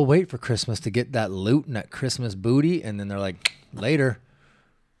will wait for Christmas to get that loot and that Christmas booty, and then they're like, later,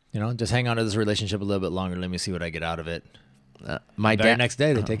 just hang on to this relationship a little bit longer. Let me see what I get out of it. My Very dad. next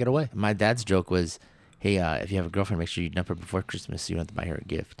day, they take it away. My dad's joke was, "Hey, if you have a girlfriend, make sure you dump her before Christmas, so you don't have to buy her a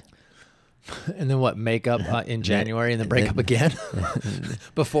gift." And then what? Make up in January and then break up again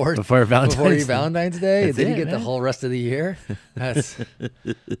before Valentine's Day. That's Then you it, get the man. whole rest of the year. That's.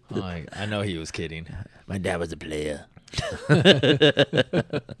 I know he was kidding. My dad was a player.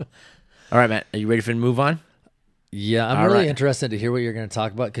 All right, Matt. Are you ready for the move on? Yeah, I'm All really right. interested to hear what you're going to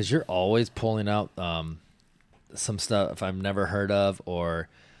talk about, because you're always pulling out some stuff I've never heard of or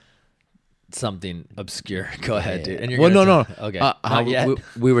something obscure. Go ahead, dude. And you're Well, gonna no. Okay, How not yet.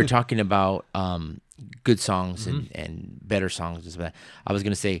 we were talking about good songs and better songs. And stuff. I was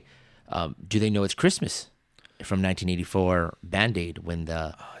gonna say, do they know it's Christmas? From 1984, Band Aid, when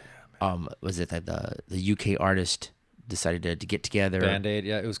the was it that the UK artist decided to get together? Band-Aid,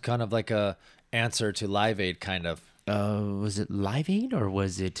 yeah, it was kind of like a answer to Live Aid, kind of. Was it Live Aid or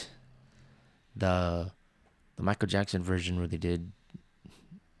was it the Michael Jackson version where they did,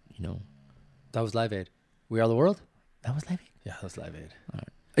 That was Live Aid. We Are the World. that was Live Aid? Yeah, that was Live Aid.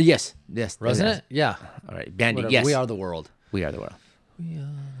 Yes, Wasn't it? Yeah. All right, Band Aid. Whatever. Yes, We Are the World. We Are the World.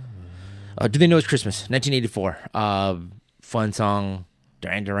 Do they know it's Christmas? 1984. Fun song.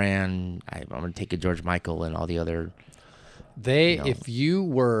 Duran Duran. I'm gonna take it. George Michael and all the other. If you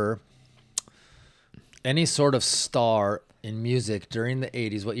were any sort of star in music during the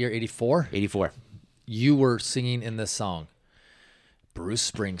 80s, what year? 84? 84. You were singing in this song. Bruce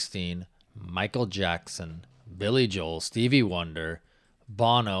Springsteen, Michael Jackson, Billy Joel, Stevie Wonder,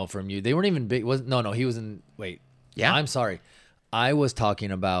 Bono from you. They weren't even big. He was in. Wait. Yeah? I'm sorry. I was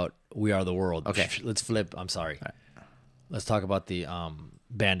talking about We Are the World. Okay. Let's flip. I'm sorry. Let's talk about the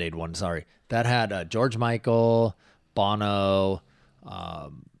Band-Aid one. Sorry. That had George Michael, Bono.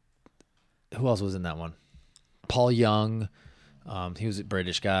 Who else was in that one? Paul Young. He was a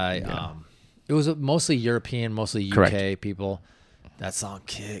British guy. Yeah. It was mostly European, mostly UK Correct. people. That song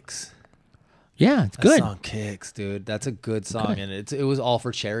kicks. Yeah, it's That good. song kicks, dude. That's a good song, and it was all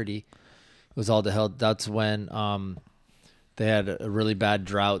for charity. It was all to help. That's when they had a really bad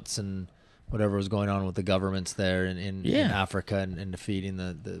droughts and whatever was going on with the governments there in Africa and defeating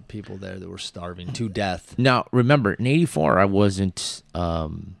the people there that were starving to death. Now, remember, in 84, I wasn't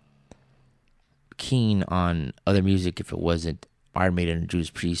keen on other music if it wasn't Iron Maiden and Judas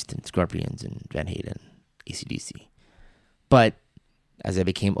Priest and Scorpions and Van Halen and AC/DC. But as I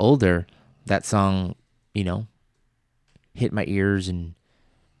became older, that song, hit my ears, and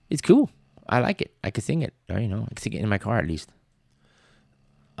it's cool. I like it. I could sing it. Or, I could sing it in my car at least.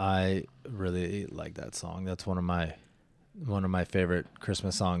 I really like that song. That's one of my favorite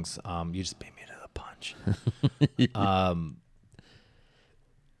Christmas songs. You just beat me to the punch.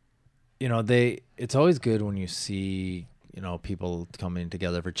 It's always good when you see people coming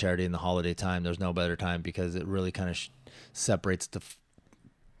together for charity in the holiday time. There's no better time because it really kind of separates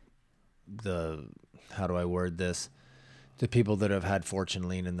the how do I word this? The people that have had fortune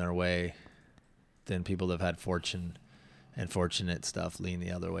lean in their way than people that have had fortune and fortunate stuff lean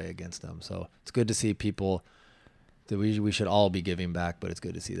the other way against them. So it's good to see people that we should all be giving back, but it's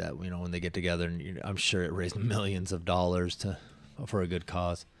good to see that, when they get together, and I'm sure it raised millions of dollars for a good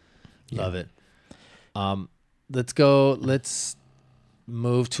cause. Yeah. Love it. Let's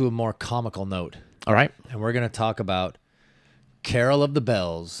move to a more comical note. All right. And we're going to talk about Carol of the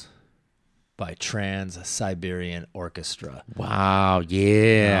Bells by Trans-Siberian Orchestra. Wow.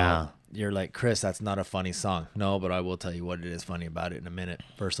 Yeah. You're like, Chris, that's not a funny song. No, but I will tell you what it is funny about it in a minute.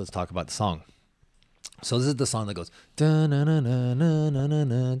 First, let's talk about the song. So this is the song that goes. Yeah.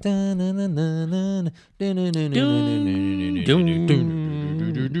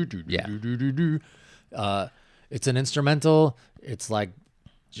 It's an instrumental. It's like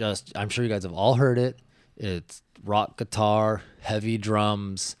I'm sure you guys have all heard it. It's rock guitar, heavy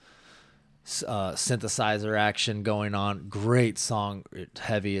drums, synthesizer action going on. Great song. It's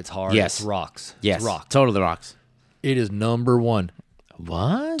heavy. It's hard. Yes. It rocks. Yes. It's rock. Totally rocks. It is number one.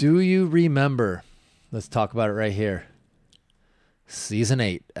 What? Do you remember? Let's talk about it right here. Season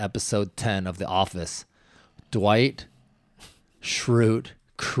 8, episode 10 of The Office. Dwight Schrute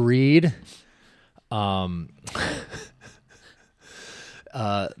Creed. The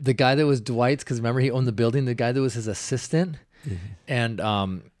guy that was Dwight's, because remember he owned the building, the guy that was his assistant, and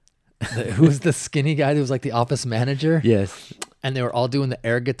who was the skinny guy that was like the office manager? Yes. And they were all doing the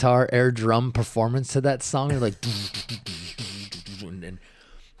air guitar, air drum performance to that song. They're like, and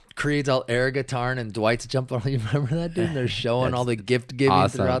Creed's all air guitar and Dwight's jumping on. You remember that, dude? They're showing all the gift giving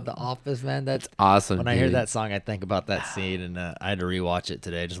awesome. throughout the office, man. That's awesome. When dude. I hear that song, I think about that scene, and I had to rewatch it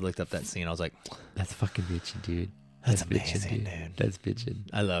today. I just looked up that scene. I was like, that's fucking bitchin', dude. That's bitchin', amazing, dude. That's bitchin'.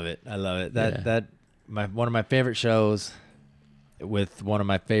 I love it. One of my favorite shows with one of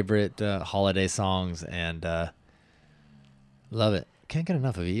my favorite holiday songs, and love it. Can't get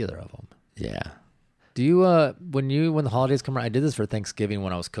enough of either of them. Yeah. Do you when the holidays come around? I did this for Thanksgiving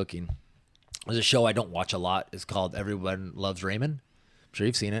when I was cooking. There's a show I don't watch a lot. It's called Everyone Loves Raymond. I'm sure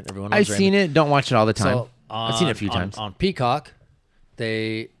you've seen it. Everyone Loves I've seen it. Don't watch it all the time. So I've seen it a few times. On Peacock,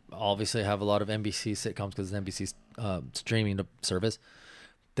 they obviously have a lot of NBC sitcoms because it's NBC's streaming service.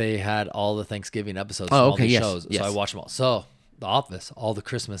 They had all the Thanksgiving episodes from all these shows. Yes. So I watched them all. So The Office, all the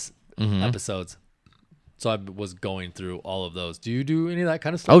Christmas episodes. So I was going through all of those. Do you do any of that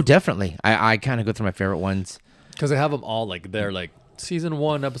kind of stuff? Oh, definitely. I kind of go through my favorite ones. Because they have them all like they're like season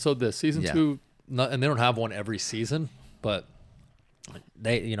 1 episode this, season 2, and they don't have one every season, but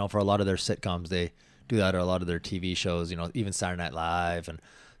they, for a lot of their sitcoms, they do that, or a lot of their TV shows, even Saturday Night Live and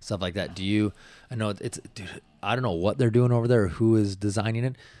stuff like that. I know dude, I don't know what they're doing over there or who is designing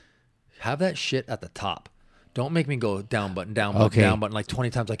it. Have that shit at the top. Don't make me go down button, down button like 20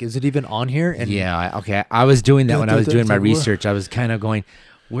 times. Like, is it even on here? And I was doing that when I was doing my research. I was kind of going,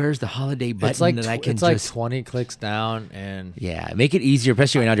 where's the holiday button it's like that I can it's like 20 clicks down, and make it easier,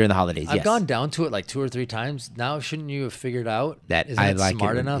 especially right now during the holidays. I've gone down to it like 2 or 3 times. Now, shouldn't you have figured out that isn't I it like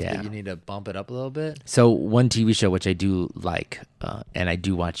smart it, enough that you need to bump it up a little bit? So one TV show which I do like, and I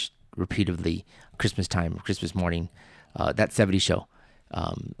do watch repeatedly, Christmas time, Christmas morning, that 70s show.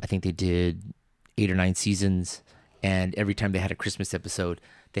 I think they did 8 or 9 seasons, and every time they had a Christmas episode,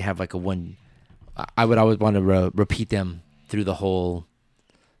 they have like a one. I would always want to repeat them through the whole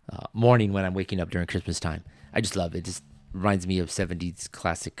morning when I'm waking up during Christmas time. I just love it. It just reminds me of 70s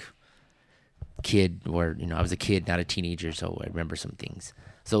classic kid, where I was a kid, not a teenager, so I remember some things.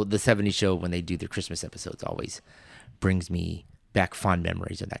 So the 70s show, when they do their Christmas episodes, always brings me back fond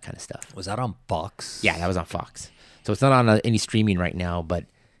memories of that kind of stuff. Was that on Fox? Yeah, that was on Fox. So it's not on any streaming right now, but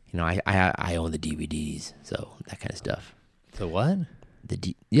I own the DVDs, so that kind of stuff. The what?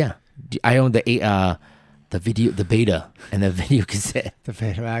 I own the video, the beta, and the video cassette. The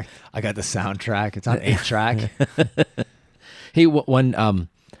Betamax. I got the soundtrack. It's on 8-track. Hey, one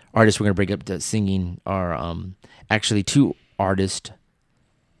artist we're gonna bring up to singing are actually 2 artists,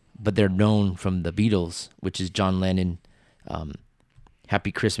 but they're known from the Beatles, which is John Lennon.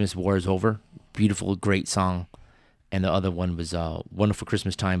 Happy Christmas, War is Over. Beautiful, great song. And the other one was Wonderful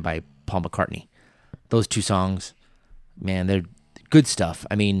Christmas Time by Paul McCartney. Those 2 songs, man, they're good stuff.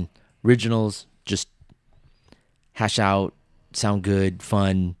 I mean, originals, just hash out, sound good,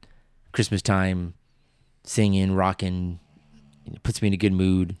 fun, Christmas time, singing, rocking, puts me in a good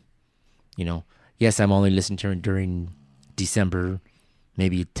mood. Yes, I'm only listening to it during December,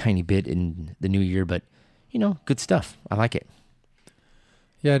 maybe a tiny bit in the new year, but, good stuff. I like it.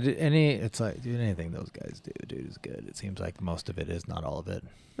 Yeah, it's like, dude, anything those guys do, dude, is good. It seems like most of it is, not all of it.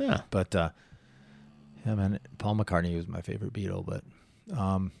 Yeah. But yeah, man, Paul McCartney was my favorite Beatle, but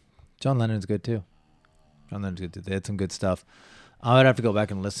John Lennon's good too. John Lennon's good too. They had some good stuff. I would have to go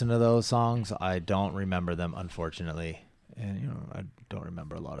back and listen to those songs. I don't remember them, unfortunately, and I don't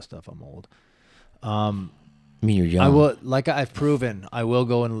remember a lot of stuff. I'm old. I mean, you're young. I will, like I've proven, I will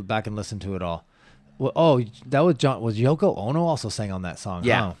go back and listen to it all. Well, that was John. Was Yoko Ono also sang on that song?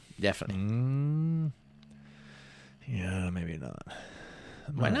 Yeah, huh? definitely. Yeah, maybe not.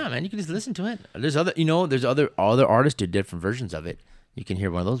 Why not, man? You can just listen to it. There's other artists do different versions of it. You can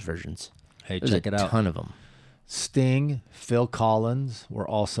hear one of those versions. Hey, There's check it out. A ton of them. Sting, Phil Collins were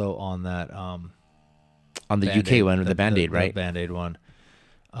also on that. On the UK one, the Band-Aid, right? The Band-Aid one.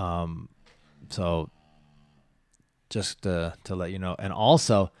 So just to let you know, and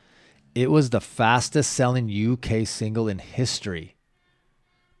also, it was the fastest selling UK single in history,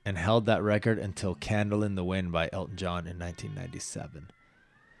 and held that record until "Candle in the Wind" by Elton John in 1997.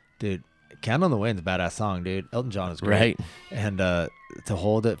 Dude, "Candle in the Wind's a badass song, dude. Elton John is great, Right? And to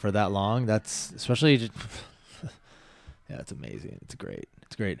hold it for that long, that's especially. Yeah, it's amazing. It's great.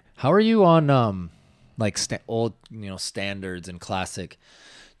 It's great. How are you on like old standards and classic?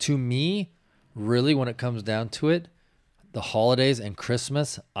 To me, really, when it comes down to it, the holidays and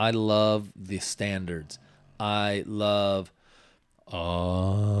Christmas, I love the standards. I love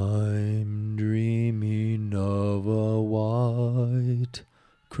 "I'm dreaming of a white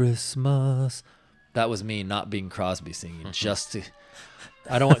Christmas." That was me, not Bing Crosby singing.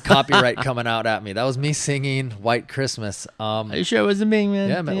 I don't want copyright coming out at me. That was me singing "White Christmas." Are you sure it wasn't Bing, man?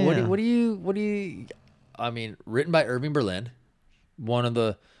 Yeah, man. Yeah. What do you? I mean, written by Irving Berlin,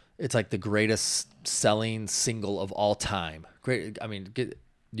 it's like the greatest selling single of all time. Great. I mean,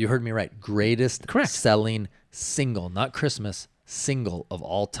 you heard me right. Greatest Correct. selling single, not Christmas, single of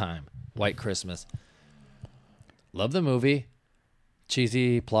all time. "White Christmas." Love the movie.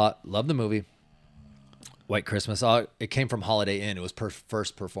 Cheesy plot. Love the movie. "White Christmas." It came from Holiday Inn. It was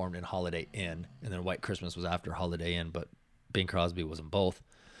first performed in Holiday Inn, and then "White Christmas" was after Holiday Inn, but Bing Crosby was in both.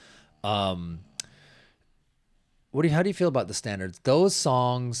 How do you feel about the standards? Those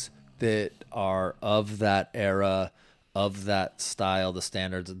songs that are of that era, of that style, the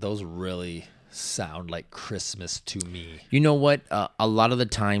standards, those really sound like Christmas to me. You know what? A lot of the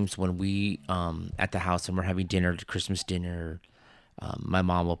times when we at the house and we're having dinner, Christmas dinner, my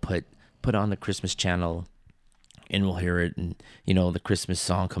mom will put on the Christmas channel, and we'll hear it, and the Christmas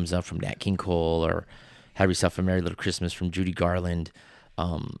song comes up from Nat King Cole, or "Have Yourself a Merry Little Christmas" from Judy Garland.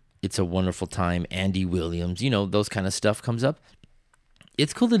 "It's a Wonderful Time," Andy Williams. Those kind of stuff comes up.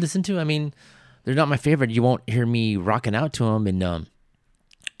 It's cool to listen to. I mean, they're not my favorite. You won't hear me rocking out to them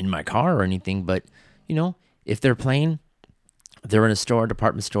in my car or anything. But if they're playing, they're in a store,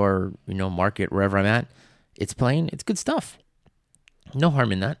 department store, market, wherever I'm at, it's playing. It's good stuff. No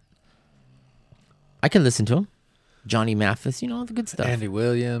harm in that. I can listen to them. Johnny Mathis, all the good stuff. Andy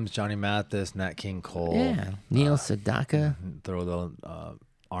Williams, Johnny Mathis, Nat King Cole. Yeah. Neil Sedaka. Throw the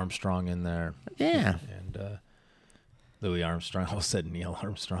Armstrong in there. Yeah. And Louis Armstrong. I almost said Neil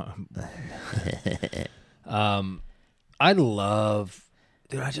Armstrong. I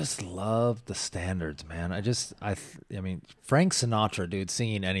just love the standards, man. I mean, Frank Sinatra, dude,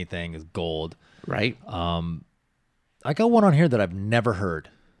 singing anything is gold. Right. I got one on here that I've never heard.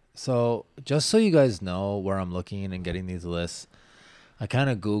 So just so you guys know where I'm looking and getting these lists, I kind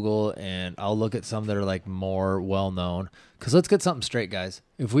of Google and I'll look at some that are like more well known. Because let's get something straight, guys.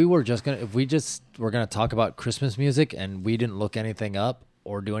 If we were gonna talk about Christmas music and we didn't look anything up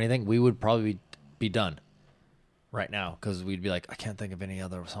or do anything, we would probably be done right now, because we'd be like, I can't think of any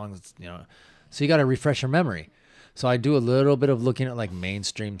other songs. So you got to refresh your memory. So I do a little bit of looking at like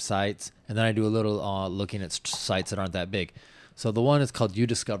mainstream sites, and then I do a little looking at sites that aren't that big. So the one is called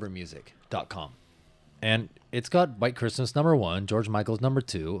youdiscovermusic.com. And it's got White Christmas #1, George Michael's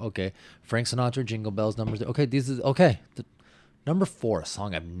 #2, okay, Frank Sinatra, Jingle Bells #3. Okay, the #4, a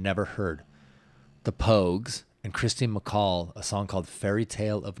song I've never heard. The Pogues and Christine McCall, a song called Fairy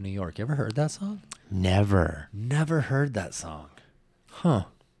Tale of New York. You ever heard that song? Never Heard that song. Huh.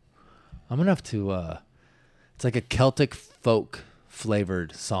 I'm gonna have to it's like a Celtic folk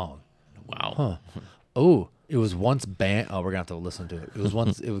flavored song. Wow. Huh. Oh, it was once banned. Oh, we're gonna have to listen to it.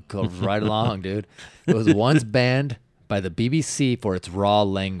 It goes right along, dude. It was once banned by the BBC for its raw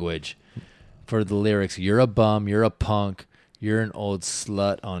language. For the lyrics, "You're a bum, you're a punk, you're an old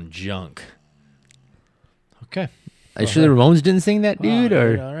slut on junk." Okay. Are you sure the Ramones didn't sing that, dude? All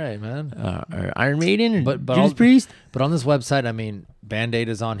Or right, man. or Iron Maiden? Or But Judas Priest? But on this website, I mean, Band-Aid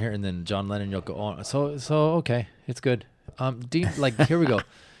is on here, and then John Lennon, Yoko Ono. So okay, it's good. Dean, like here we go.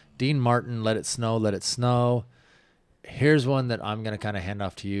 Dean Martin, Let It Snow, Let It Snow. Here's one that I'm gonna kind of hand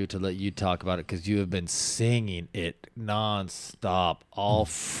off to you to let you talk about it because you have been singing it nonstop all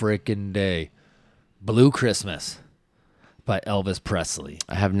freaking day. Blue Christmas by Elvis Presley.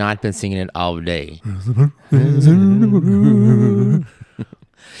 I have not been singing it all day.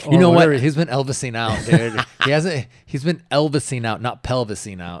 You know what? He's been Elvising out, dude. He hasn't. He's been Elvising out, not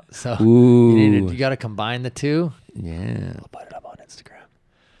pelvising out. So you got to combine the two. Yeah. I'll put it up on Instagram.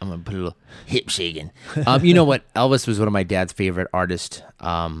 I'm gonna put a little hip shaking. You know what? Elvis was one of my dad's favorite artists.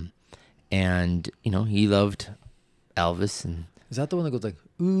 And you know he loved Elvis. And is that the one that goes like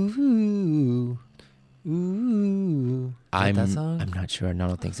ooh, ooh? That song? I'm not sure. No, I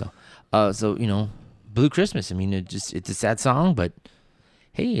don't think so. So you know, Blue Christmas. I mean, it's a sad song, but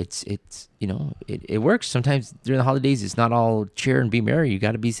hey, it's you know it works. Sometimes during the holidays, it's not all cheer and be merry. You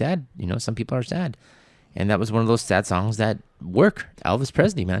got to be sad. You know, some people are sad, and that was one of those sad songs that work. Elvis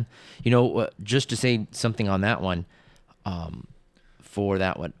Presley, man. You know, just to say something on that one, for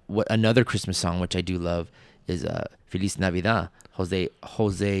that one, what another Christmas song which I do love is Feliz Navidad, Jose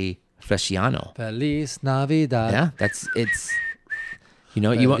Feliciano. Feliz Navidad. Yeah, it's you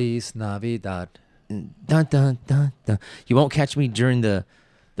know you want Feliz Navidad. Dun, dun, dun, dun. You won't catch me during the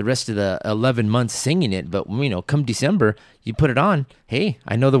rest of the 11 months singing it, but you know, come December, you put it on. Hey,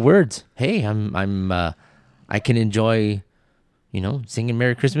 I know the words. Hey, I can enjoy, you know, singing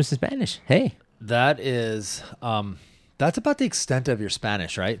Merry Christmas in Spanish. Hey, that is that's about the extent of your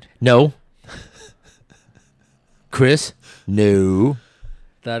Spanish, right? No, Chris, no.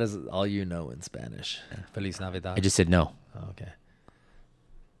 That is all you know in Spanish. Feliz Navidad. I just said no. Oh, okay.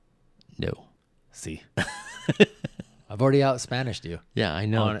 No. See, I've already out Spanished you. Yeah, I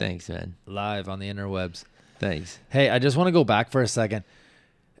know. Thanks, man. Live on the interwebs. Thanks. Hey, I just want to go back for a second,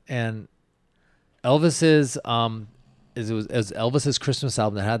 and Elvis's Elvis's Christmas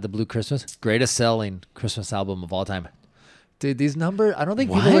album that had the Blue Christmas, greatest selling Christmas album of all time. Dude, these numbers, I don't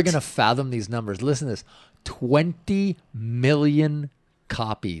think people are gonna fathom these numbers. Listen to this: 20 million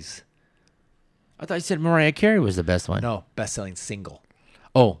copies. I thought you said Mariah Carey was the best one. No, best-selling single.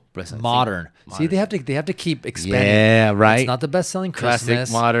 Oh, modern. See, they have to keep expanding. Yeah, right. It's not the best-selling Christmas.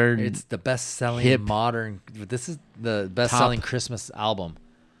 Classic, modern. It's the best-selling hip. modern. This is the best-selling Christmas album.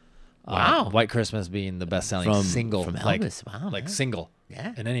 Wow. White Christmas being the best-selling single from Elvis. Like, Wow, like man. single.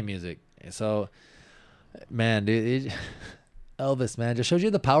 Yeah. In any music. So, man, dude, Elvis, man, just shows you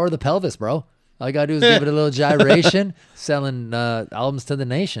the power of the pelvis, bro. All you gotta do is give it a little gyration, selling albums to the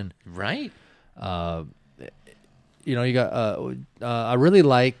nation. Right. You know, you got. I really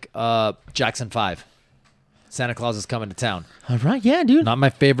like Jackson 5. Santa Claus is Coming to Town. All right. Yeah, dude. Not my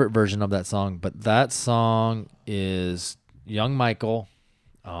favorite version of that song, but that song is Young Michael,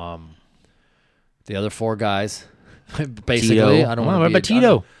 the other four guys. Basically, Tito. I don't What want to about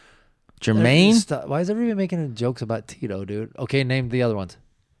Tito? Jermaine. Why is everybody making jokes about Tito, dude? Okay, name the other ones.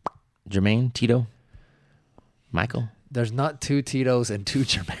 Jermaine, Tito, Michael. There's not two Titos and two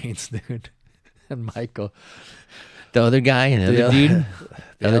Jermaines, dude. And Michael. The other guy and the other dude.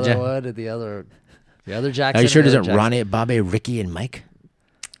 The other one and the other Jackson. Are you sure it and the isn't other Ronnie, Bobby, Ricky, and Mike?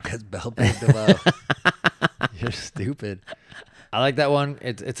 Because Bell picked him up. You're stupid. I like that one.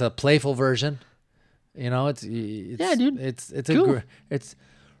 It's a playful version. You know, it's Yeah, dude. It's Cool. it's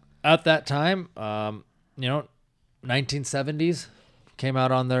at that time. You know, 1970s came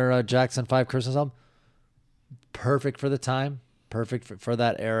out on their Jackson 5 Christmas album. Perfect for the time. Perfect for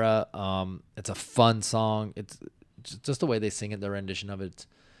that era. It's a fun song. It's just the way they sing it, their rendition of it.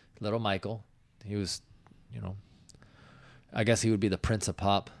 Little Michael, he was, you know, I guess he would be the Prince of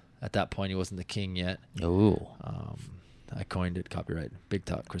Pop at that point. He wasn't the king yet. Oh. I coined it. Copyright. Big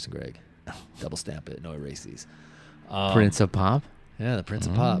Talk. Chris and Greg. Double stamp it. No erase these. Prince of Pop. Yeah, the Prince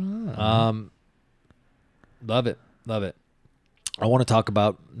of Pop. Love it. Love it. I want to talk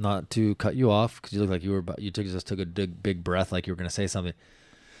about, not to cut you off because you look like you just took a big breath like you were going to say something.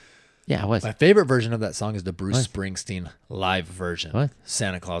 Yeah, I was. My favorite version of that song is the Bruce Springsteen live version. What?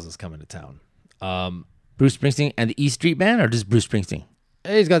 Santa Claus is Coming to Town. Bruce Springsteen and the E Street Band, or just Bruce Springsteen?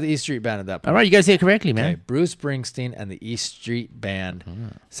 Hey, he's got the E Street Band at that point. All right, you gotta say it correctly, man. Okay, Bruce Springsteen and the E Street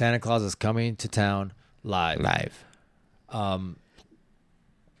Band. Santa Claus is Coming to Town live.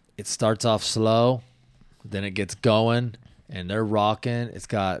 It starts off slow, then it gets going, and they're rocking. It's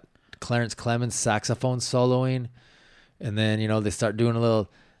got Clarence Clemens saxophone soloing, and then, you know, they start doing a little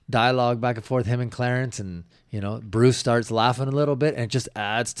dialogue back and forth, him and Clarence, and, you know, Bruce starts laughing a little bit, and it just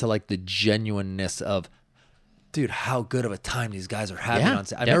adds to like the genuineness of, dude, how good of a time these guys are having on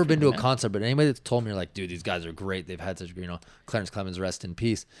stage. I've never been to a concert, but anybody that's told me, like, dude, these guys are great. They've had such, you know, Clarence Clemens, rest in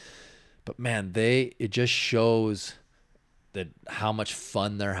peace. But man, it just shows how much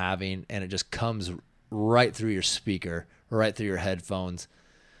fun they're having, and it just comes right through your speaker, right through your headphones.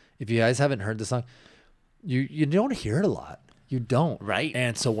 If you guys haven't heard the song, you don't hear it a lot. You don't. Right.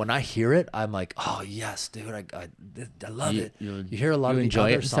 And so when I hear it, I'm like, oh, yes, dude, I love it. You hear a lot you of the enjoy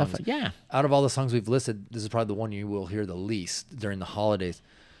other it and stuff. songs. Yeah. Out of all the songs we've listed, this is probably the one you will hear the least during the holidays.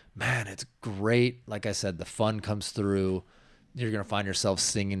 Man, it's great. Like I said, the fun comes through. You're going to find yourself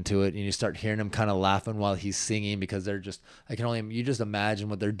singing to it, and you start hearing him kind of laughing while he's singing, because they're just, you just imagine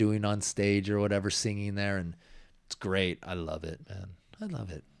what they're doing on stage or whatever, singing there, and it's great. I love it, man. I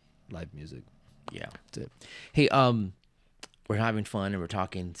love it. Live music. Yeah. That's it. Hey, we're having fun and we're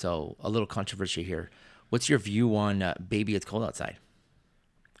talking, so a little controversy here. What's your view on Baby It's Cold Outside?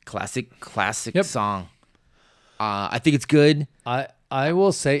 Classic Yep. song. I think it's good. I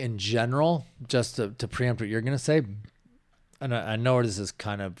will say in general, just to preempt what you're going to say, and I know where this is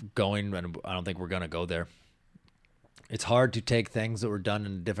kind of going, and I don't think we're going to go there. It's hard to take things that were done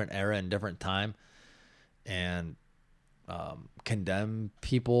in a different era and different time and condemn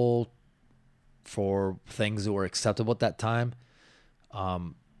people for things that were acceptable at that time.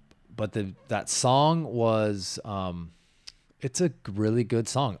 But that song was, it's a really good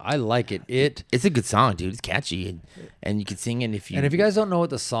song. I like it. It's a good song, dude. It's catchy, and you can sing it if you. And if you guys don't know what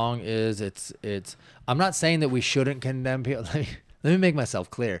the song is, it's. I'm not saying that we shouldn't condemn people. Let me make myself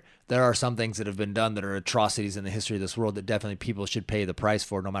clear. There are some things that have been done that are atrocities in the history of this world that definitely people should pay the price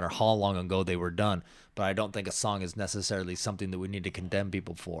for, no matter how long ago they were done. But I don't think a song is necessarily something that we need to condemn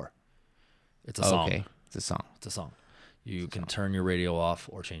people for. It's a song. Okay, it's a song. It's a song. You can turn your radio off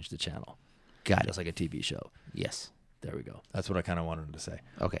or change the channel. Got it. Just like a TV show. Yes. There we go. That's what I kind of wanted to say.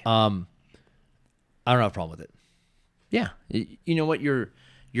 Okay. I don't have a problem with it. Yeah. You know what? Your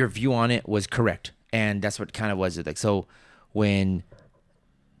view on it was correct, and that's what kind of was it like. So when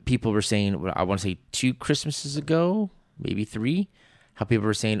people were saying, I want to say 2 Christmases ago, maybe 3, how people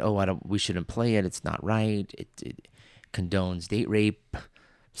were saying, "Oh, we shouldn't play it. It's not right. It condones date rape."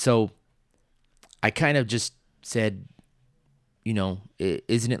 So I kind of just said,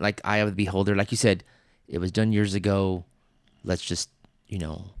 isn't it like Eye of the Beholder? Like you said, it was done years ago. Let's just,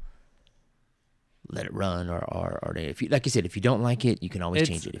 let it run, or if you, like you said, if you don't like it, you can always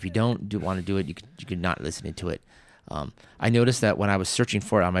change it. If you don't want to do it, you could not listen to it. I noticed that when I was searching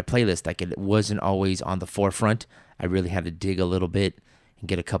for it on my playlist, like it wasn't always on the forefront. I really had to dig a little bit and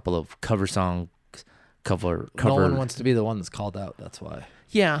get a couple of cover songs. Cover. No one wants to be the one that's called out. That's why.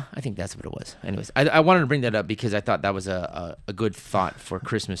 Yeah, I think that's what it was. Anyways, I wanted to bring that up because I thought that was a good thought for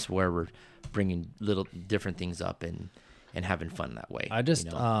Christmas, where we're bringing little different things up and having fun that way. I just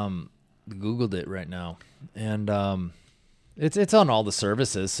Googled it right now, and it's on all the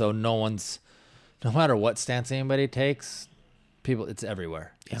services, so no matter what stance anybody takes, it's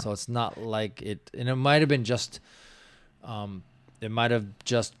everywhere. Yeah. So it's not like it, and it might have been just been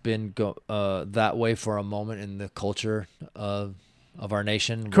that way for a moment in the culture of our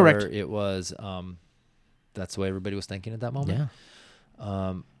nation. Correct. Where it was that's the way everybody was thinking at that moment.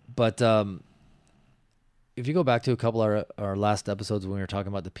 Yeah. But if you go back to a couple of our last episodes when we were talking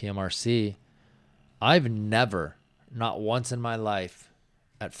about the PMRC, I've never, not once in my life,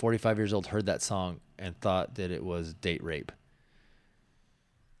 at 45 years old, heard that song and thought that it was date rape.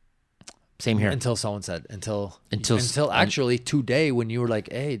 Same here. Until someone said, until actually today, when you were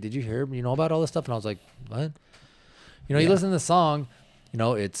like, "Hey, did you hear? You know about all this stuff?" And I was like, "What?" You listen to the song.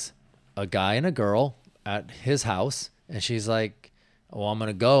 It's a guy and a girl at his house, and she's like, "Oh, I'm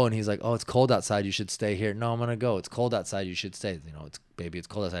gonna go," and he's like, "Oh, it's cold outside. You should stay here." "No, I'm gonna go. It's cold outside. You should stay." It's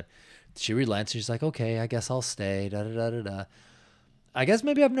cold outside. She relents. She's like, "Okay, I guess I'll stay." Da da da da da. I guess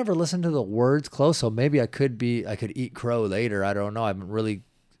maybe I've never listened to the words close, so maybe I could eat crow later. I don't know. I haven't really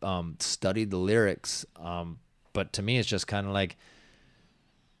studied the lyrics, but to me, it's just kind of like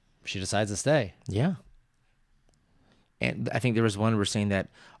she decides to stay. Yeah. And I think there was one we're saying that,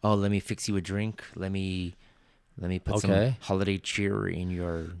 "Oh, let me fix you a drink. Let me put some holiday cheer in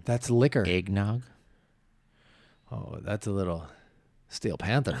your That's liquor. eggnog." Oh, that's a little Steel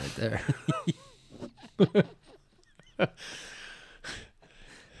Panther right there.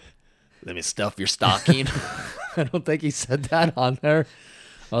 Let me stuff your stocking. I don't think he said that on there.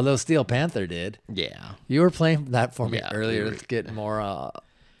 Although Steel Panther did. Yeah. You were playing that for me Yeah, earlier. we were- Let's get more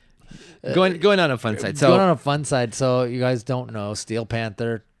Going on a fun side. So going on a fun side. So you guys don't know, Steel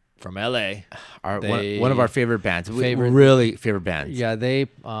Panther from LA. one of our favorite bands. Favorite- Really favorite bands. Yeah, they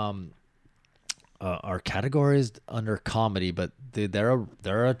are categorized under comedy, but they're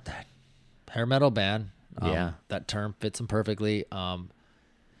a hair metal band. Yeah. That term fits them perfectly.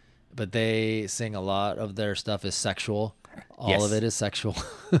 But they sing a lot of their stuff is sexual. All of it is sexual.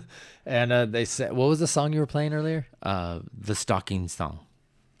 And they said, what was the song you were playing earlier? The Stalking Song.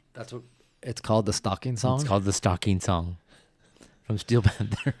 That's what it's called, the Stalking Song? It's called The Stalking Song from Steel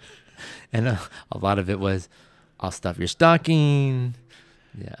Panther. And a lot of it was, I'll stuff your stocking.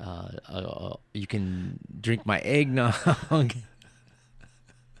 Yeah, you can drink my eggnog.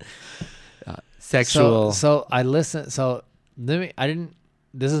 Sexual. So I listened. So I didn't.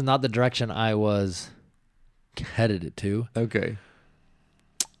 This is not the direction I was headed it to. Okay.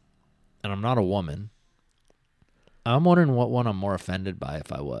 And I'm not a woman. I'm wondering what one I'm more offended by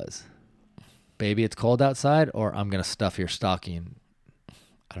if I was. Baby, it's cold outside, or I'm gonna stuff your stocking.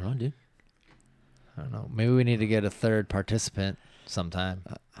 I don't know, dude. I don't know. Maybe we need to get a third participant sometime.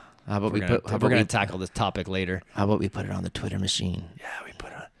 How about we're gonna tackle this topic later. How about we put it on the Twitter machine? Yeah, we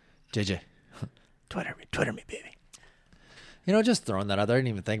put it on. JJ, Twitter me, baby. You know, just throwing that out there. I didn't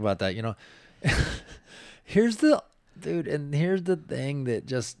even think about that. You know, here's the thing that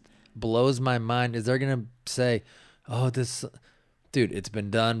just blows my mind. Is they're gonna say, "Oh, this, dude, it's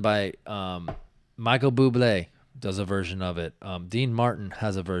been done by Michael Bublé does a version of it. Dean Martin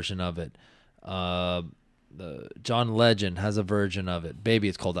has a version of it. John Legend has a version of it. Baby,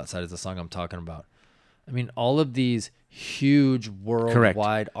 It's Cold Outside is the song I'm talking about. I mean, all of these huge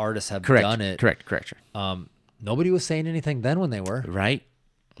worldwide artists have done it. Correct. Nobody was saying anything then when they were. Right.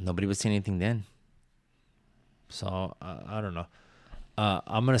 Nobody was saying anything then. So, I don't know.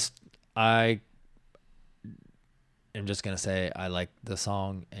 I am just going to say I like the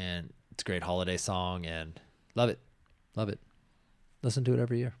song, and it's a great holiday song, and love it. Love it. Listen to it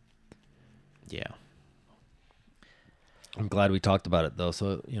every year. Yeah. I'm glad we talked about it, though,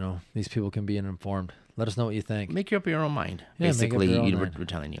 so, you know, these people can be informed. Let us know what you think. Make up your own mind. Yeah, basically, make up your own mind. We're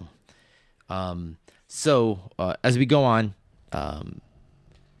telling you. So, as we go on,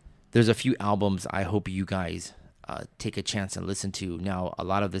 there's a few albums I hope you guys take a chance and listen to. Now, a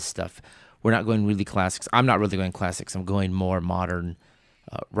lot of this stuff, we're not going really classics. I'm not really going classics. I'm going more modern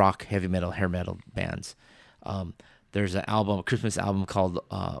rock, heavy metal, hair metal bands. There's an album, a Christmas album called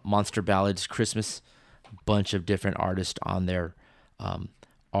Monster Ballads Christmas. A bunch of different artists on there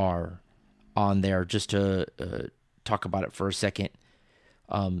are on there. Just to talk about it for a second,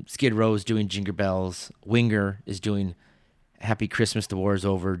 Skid Row is doing Jingle Bells. Winger is doing Happy Christmas, the War is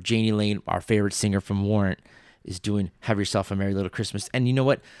Over. Jani Lane, our favorite singer from Warrant, is doing Have Yourself a Merry Little Christmas. And you know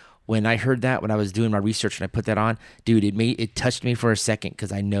what? When I heard that, when I was doing my research and I put that on, dude, it touched me for a second,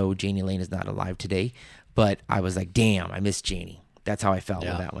 because I know Jani Lane is not alive today. But I was like, damn, I miss Jani. That's how I felt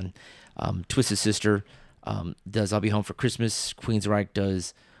with that one. Twisted Sister does I'll Be Home for Christmas. Queensryche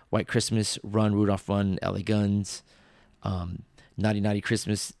does White Christmas. Run, Rudolph, Run, LA Guns. Naughty Naughty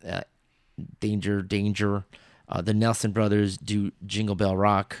Christmas. Danger. The Nelson Brothers do Jingle Bell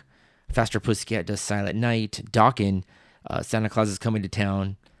Rock. Faster Pussycat does Silent Night. Dokken, Santa Claus is Coming to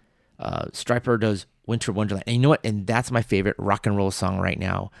Town. Stryper does Winter Wonderland. And you know what? And that's my favorite rock and roll song right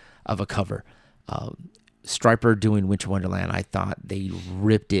now of a cover. Stryper doing Winter Wonderland. I thought they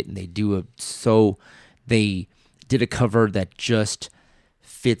ripped it, and they did a cover that just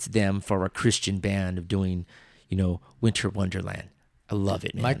fits them for a Christian band of doing, Winter Wonderland. I love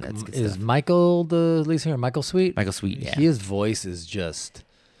it, man. That's good is stuff. Michael the lead singer? Michael Sweet? Michael Sweet, yeah. His voice is just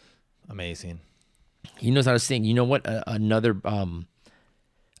amazing. He knows how to sing. You know what? Another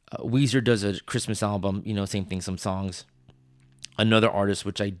Weezer does a Christmas album. Same thing, some songs. Another artist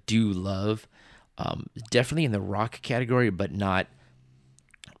which I do love, definitely in the rock category, but not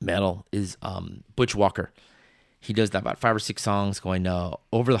metal, is Butch Walker. He does about 5 or 6 songs going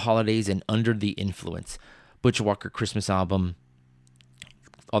over the holidays and Under the Influence. Butch Walker Christmas album,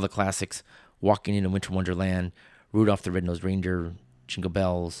 all the classics: Walking into Winter Wonderland, Rudolph the Red-Nosed Reindeer, Jingle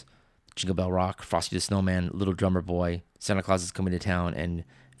Bells, Jingle Bell Rock, Frosty the Snowman, Little Drummer Boy, Santa Claus is Coming to Town, and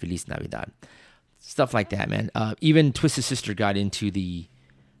Feliz Navidad. Stuff like that, man. Even Twisted Sister got into the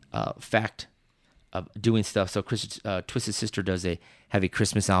fact of doing stuff. So Twisted Sister does have a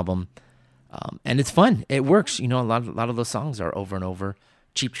Christmas album, and it's fun. It works. A lot of those songs are over and over.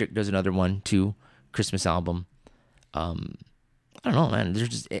 Cheap Trick does another one too, Christmas album. I don't know, man. There's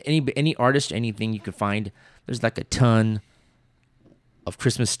just any artist, anything you could find. There's like a ton of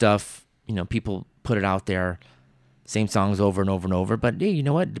Christmas stuff. People put it out there. Same songs over and over and over. But hey, you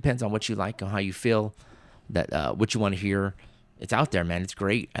know what? It depends on what you like and how you feel, that what you want to hear. It's out there, man. It's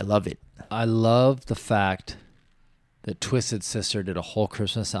great. I love it. I love the fact that Twisted Sister did a whole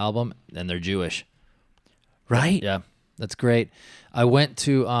Christmas album, and they're Jewish. Right? Yeah, that's great. I went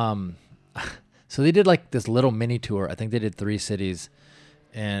to, so they did like this little mini tour. I think they did 3 cities,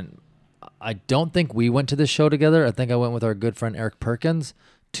 and I don't think we went to this show together. I think I went with our good friend Eric Perkins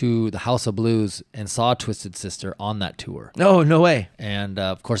to the House of Blues and saw Twisted Sister on that tour. No way. And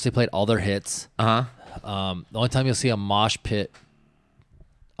of course, they played all their hits. Uh-huh. The only time you'll see a mosh pit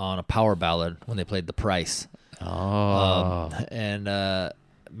on a power ballad when they played The Price.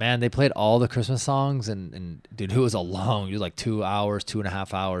 Man, they played all the Christmas songs, and dude, it was it was like 2 hours,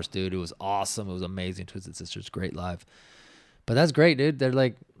 2.5 hours, dude. It was awesome. It was amazing. Twisted Sisters, great live. But that's great, dude. They're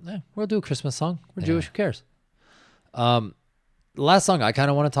like, we'll do a Christmas song. We're Jewish. Who cares? The last song I kind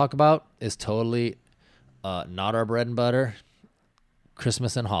of want to talk about is totally not our bread and butter.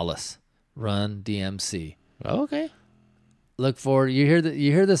 Christmas in Hollis, Run DMC. Okay. Look forward. You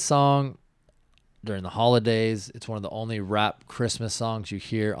hear this song during the holidays. It's one of the only rap Christmas songs you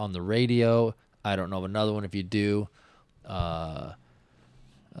hear on the radio. I don't know of another one. If you do, let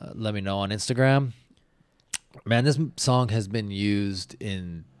me know on Instagram. Man, this song has been used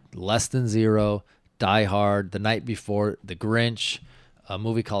in Less Than Zero, Die Hard, The Night Before, The Grinch, a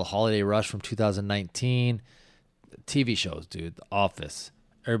movie called Holiday Rush from 2019, TV shows, dude, The Office,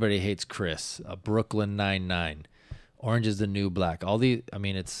 Everybody Hates Chris, Brooklyn Nine-Nine, Orange is the New Black. All these, I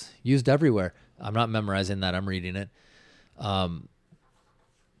mean, it's used everywhere. I'm not memorizing that. I'm reading it. Run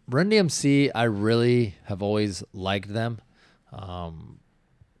DMC, I really have always liked them.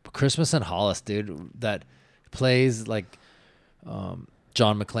 Christmas in Hollis, dude, that plays like John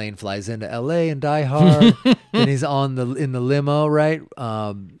McClane flies into LA and Die Hard, and he's in the limo, right?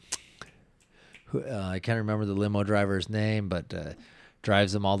 I can't remember the limo driver's name, but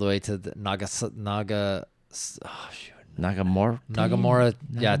drives him all the way to the Nagamura,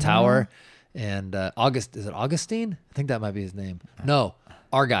 tower. And is it Augustine? I think that might be his name. No,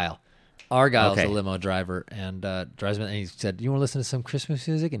 Argyle. Argyle's the limo driver, and drives me. And he said, "You want to listen to some Christmas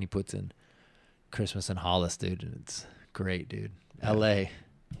music?" And he puts in Christmas in Hollis, dude, and it's great, dude. L.A.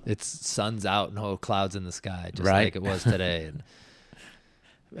 It's sun's out, no clouds in the sky, just like it was today.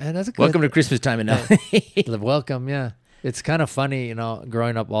 And that's a good welcome to Christmas time in LA. Welcome, yeah. It's kind of funny, you know,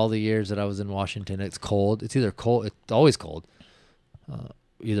 growing up all the years that I was in Washington. It's cold. It's either cold. It's always cold.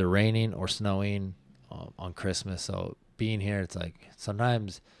 Either raining or snowing on Christmas. So being here, it's like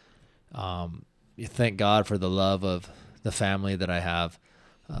sometimes you thank God for the love of the family that I have,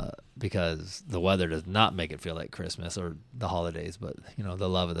 because the weather does not make it feel like Christmas or the holidays, but you know, the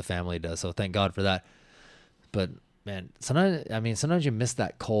love of the family does. So thank God for that. But man, sometimes you miss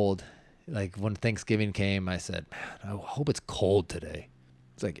that cold. Like when Thanksgiving came, I said, man, I hope it's cold today.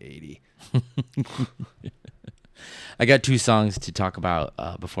 It's like 80. I got 2 songs to talk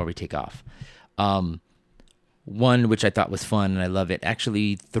about before we take off. One which I thought was fun and I love it.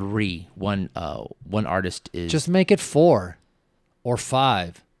 Actually, 3. One artist is just make it 4 or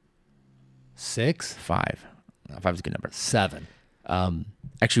 5, 6, 5. 5 is a good number. 7.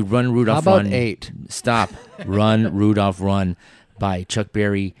 Actually, Run Rudolph How about Run. 8? Stop. Run Rudolph Run by Chuck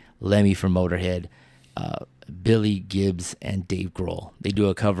Berry, Lemmy from Motorhead, Billy Gibbs, and Dave Grohl. They do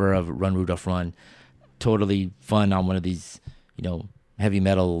a cover of Run Rudolph Run. Totally fun on one of these, you know, heavy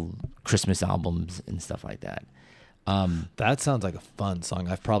metal Christmas albums and stuff like that. That sounds like a fun song.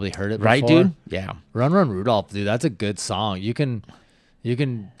 I've probably heard it before. Right, dude? Yeah. Run Run Rudolph, dude, that's a good song. You can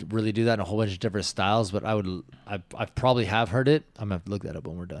really do that in a whole bunch of different styles, but I probably have heard it. I'm gonna have to look that up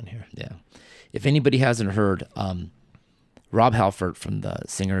when we're done here. Yeah. If anybody hasn't heard, Rob Halford, from the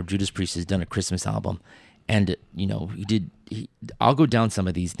singer of Judas Priest, has done a Christmas album, and you know, I'll go down some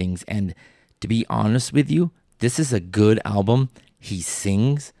of these things, and to be honest with you, this is a good album. He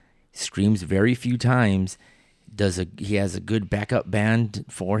sings, screams very few times. He has a good backup band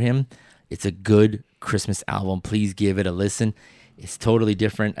for him. It's a good Christmas album. Please give it a listen. It's totally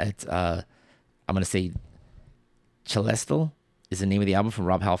different. It's I'm gonna say Celestial is the name of the album from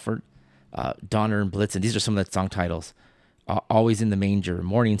Rob Halford. Donner and Blitzen. These are some of the song titles. Always in the Manger,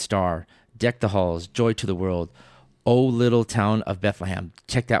 Morning Star, Deck the Halls, Joy to the World, O Little Town of Bethlehem.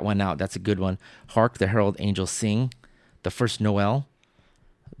 Check that one out. That's a good one. Hark the Herald Angels Sing, The First Noel.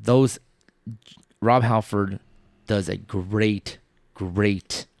 Those, Rob Halford does a great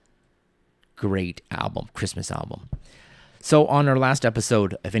album, Christmas album. So on our last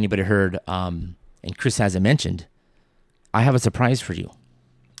episode, if anybody heard, and Chris hasn't mentioned, I have a surprise for you.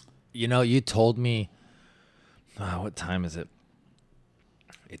 You know, you told me, what time is it?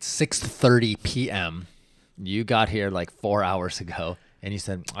 It's 6:30 p.m. You got here like 4 hours ago, and you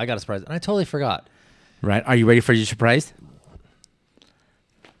said, I got a surprise. And I totally forgot. Right. Are you ready for your surprise?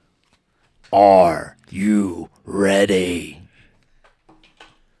 Are you ready?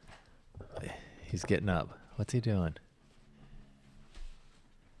 He's getting up. What's he doing?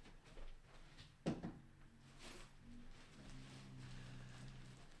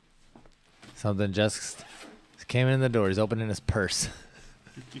 Something just came in the door. He's opening his purse.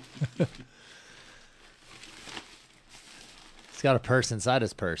 He's got a purse inside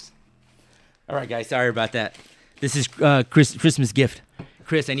his purse. All right, guys. Sorry about that. This is Christmas gift.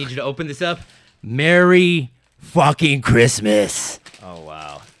 Chris, I need you to open this up. Merry fucking Christmas. Oh,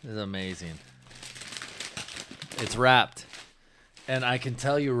 wow. This is amazing. It's wrapped. And I can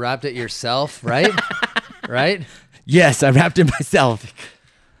tell you wrapped it yourself, right? Right? Yes, I wrapped it myself.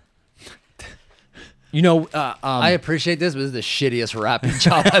 You know, I appreciate this, but this is the shittiest wrapping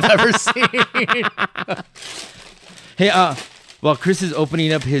job I've ever seen. Hey, while Chris is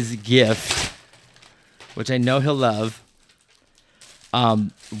opening up his gift, which I know he'll love,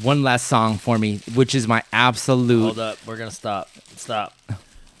 one last song for me, which is my absolute... Hold up. We're going to stop. Stop.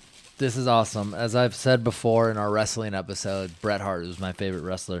 This is awesome. As I've said before in our wrestling episode, Bret Hart was my favorite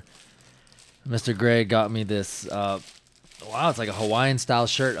wrestler. Mr. Gray got me this, wow, it's like a Hawaiian-style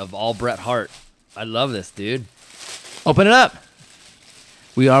shirt of all Bret Hart. I love this, dude. Open it up.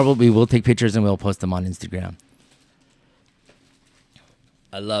 We will take pictures and we'll post them on Instagram.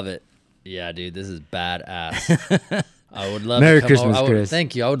 I love it. Yeah, dude, this is badass. I would love Merry to come Christmas, over. Chris.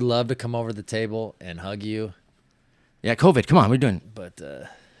 Thank you. I would love to come over the table and hug you, Yeah, COVID. Come on, we're doing. but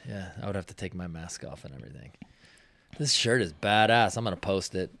yeah, I would have to take my mask off and everything. This shirt is badass. I'm gonna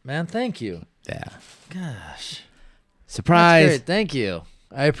post it, man. Thank you. Yeah. Gosh, that's Surprise. great. Thank you.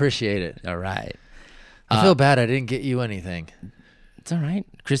 I appreciate it. All right. I feel bad I didn't get you anything. It's all right.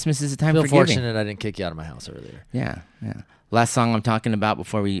 Christmas is a time I feel for giving. fortunate I didn't kick you out of my house earlier. Yeah, yeah. Last song I'm talking about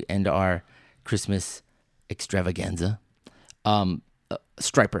before we end our Christmas extravaganza.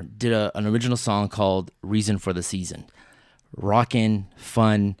 Striper did an original song called "Reason for the Season." Rockin',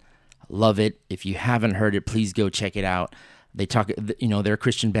 fun, love it. If you haven't heard it, please go check it out. They talk, they're a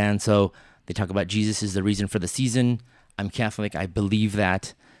Christian band, so they talk about Jesus is the reason for the season. I'm Catholic. I believe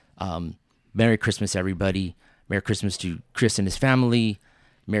that. Merry Christmas, everybody. Merry Christmas to Chris and his family.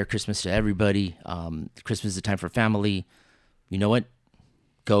 Merry Christmas to everybody. Christmas is a time for family. You know what?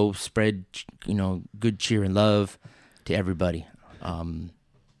 Go spread, good cheer and love to everybody.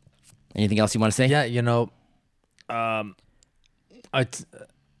 Anything else you want to say? Yeah,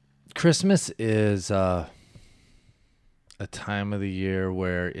 Christmas is a time of the year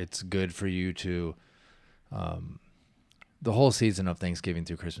where it's good for you to, the whole season of Thanksgiving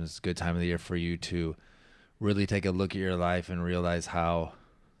through Christmas is a good time of the year for you to really take a look at your life and realize how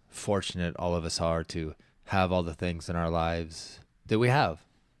fortunate all of us are to have all the things in our lives that we have.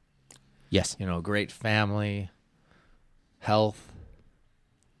 Yes. Great family, health,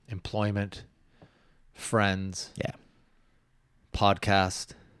 employment, friends. Yeah.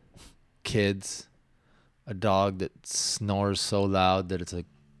 Podcast, kids, a dog that snores so loud that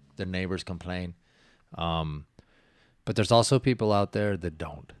the neighbors complain. But there's also people out there that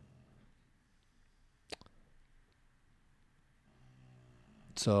don't.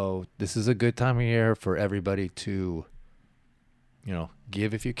 So this is a good time of year for everybody to,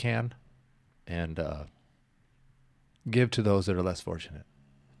 give if you can, and give to those that are less fortunate.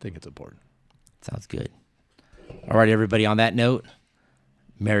 I think it's important. Sounds good. All right, everybody. On that note,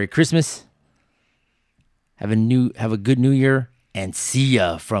 Merry Christmas. Have a good New Year, and see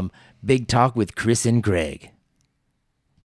ya from Big Talk with Chris and Greg.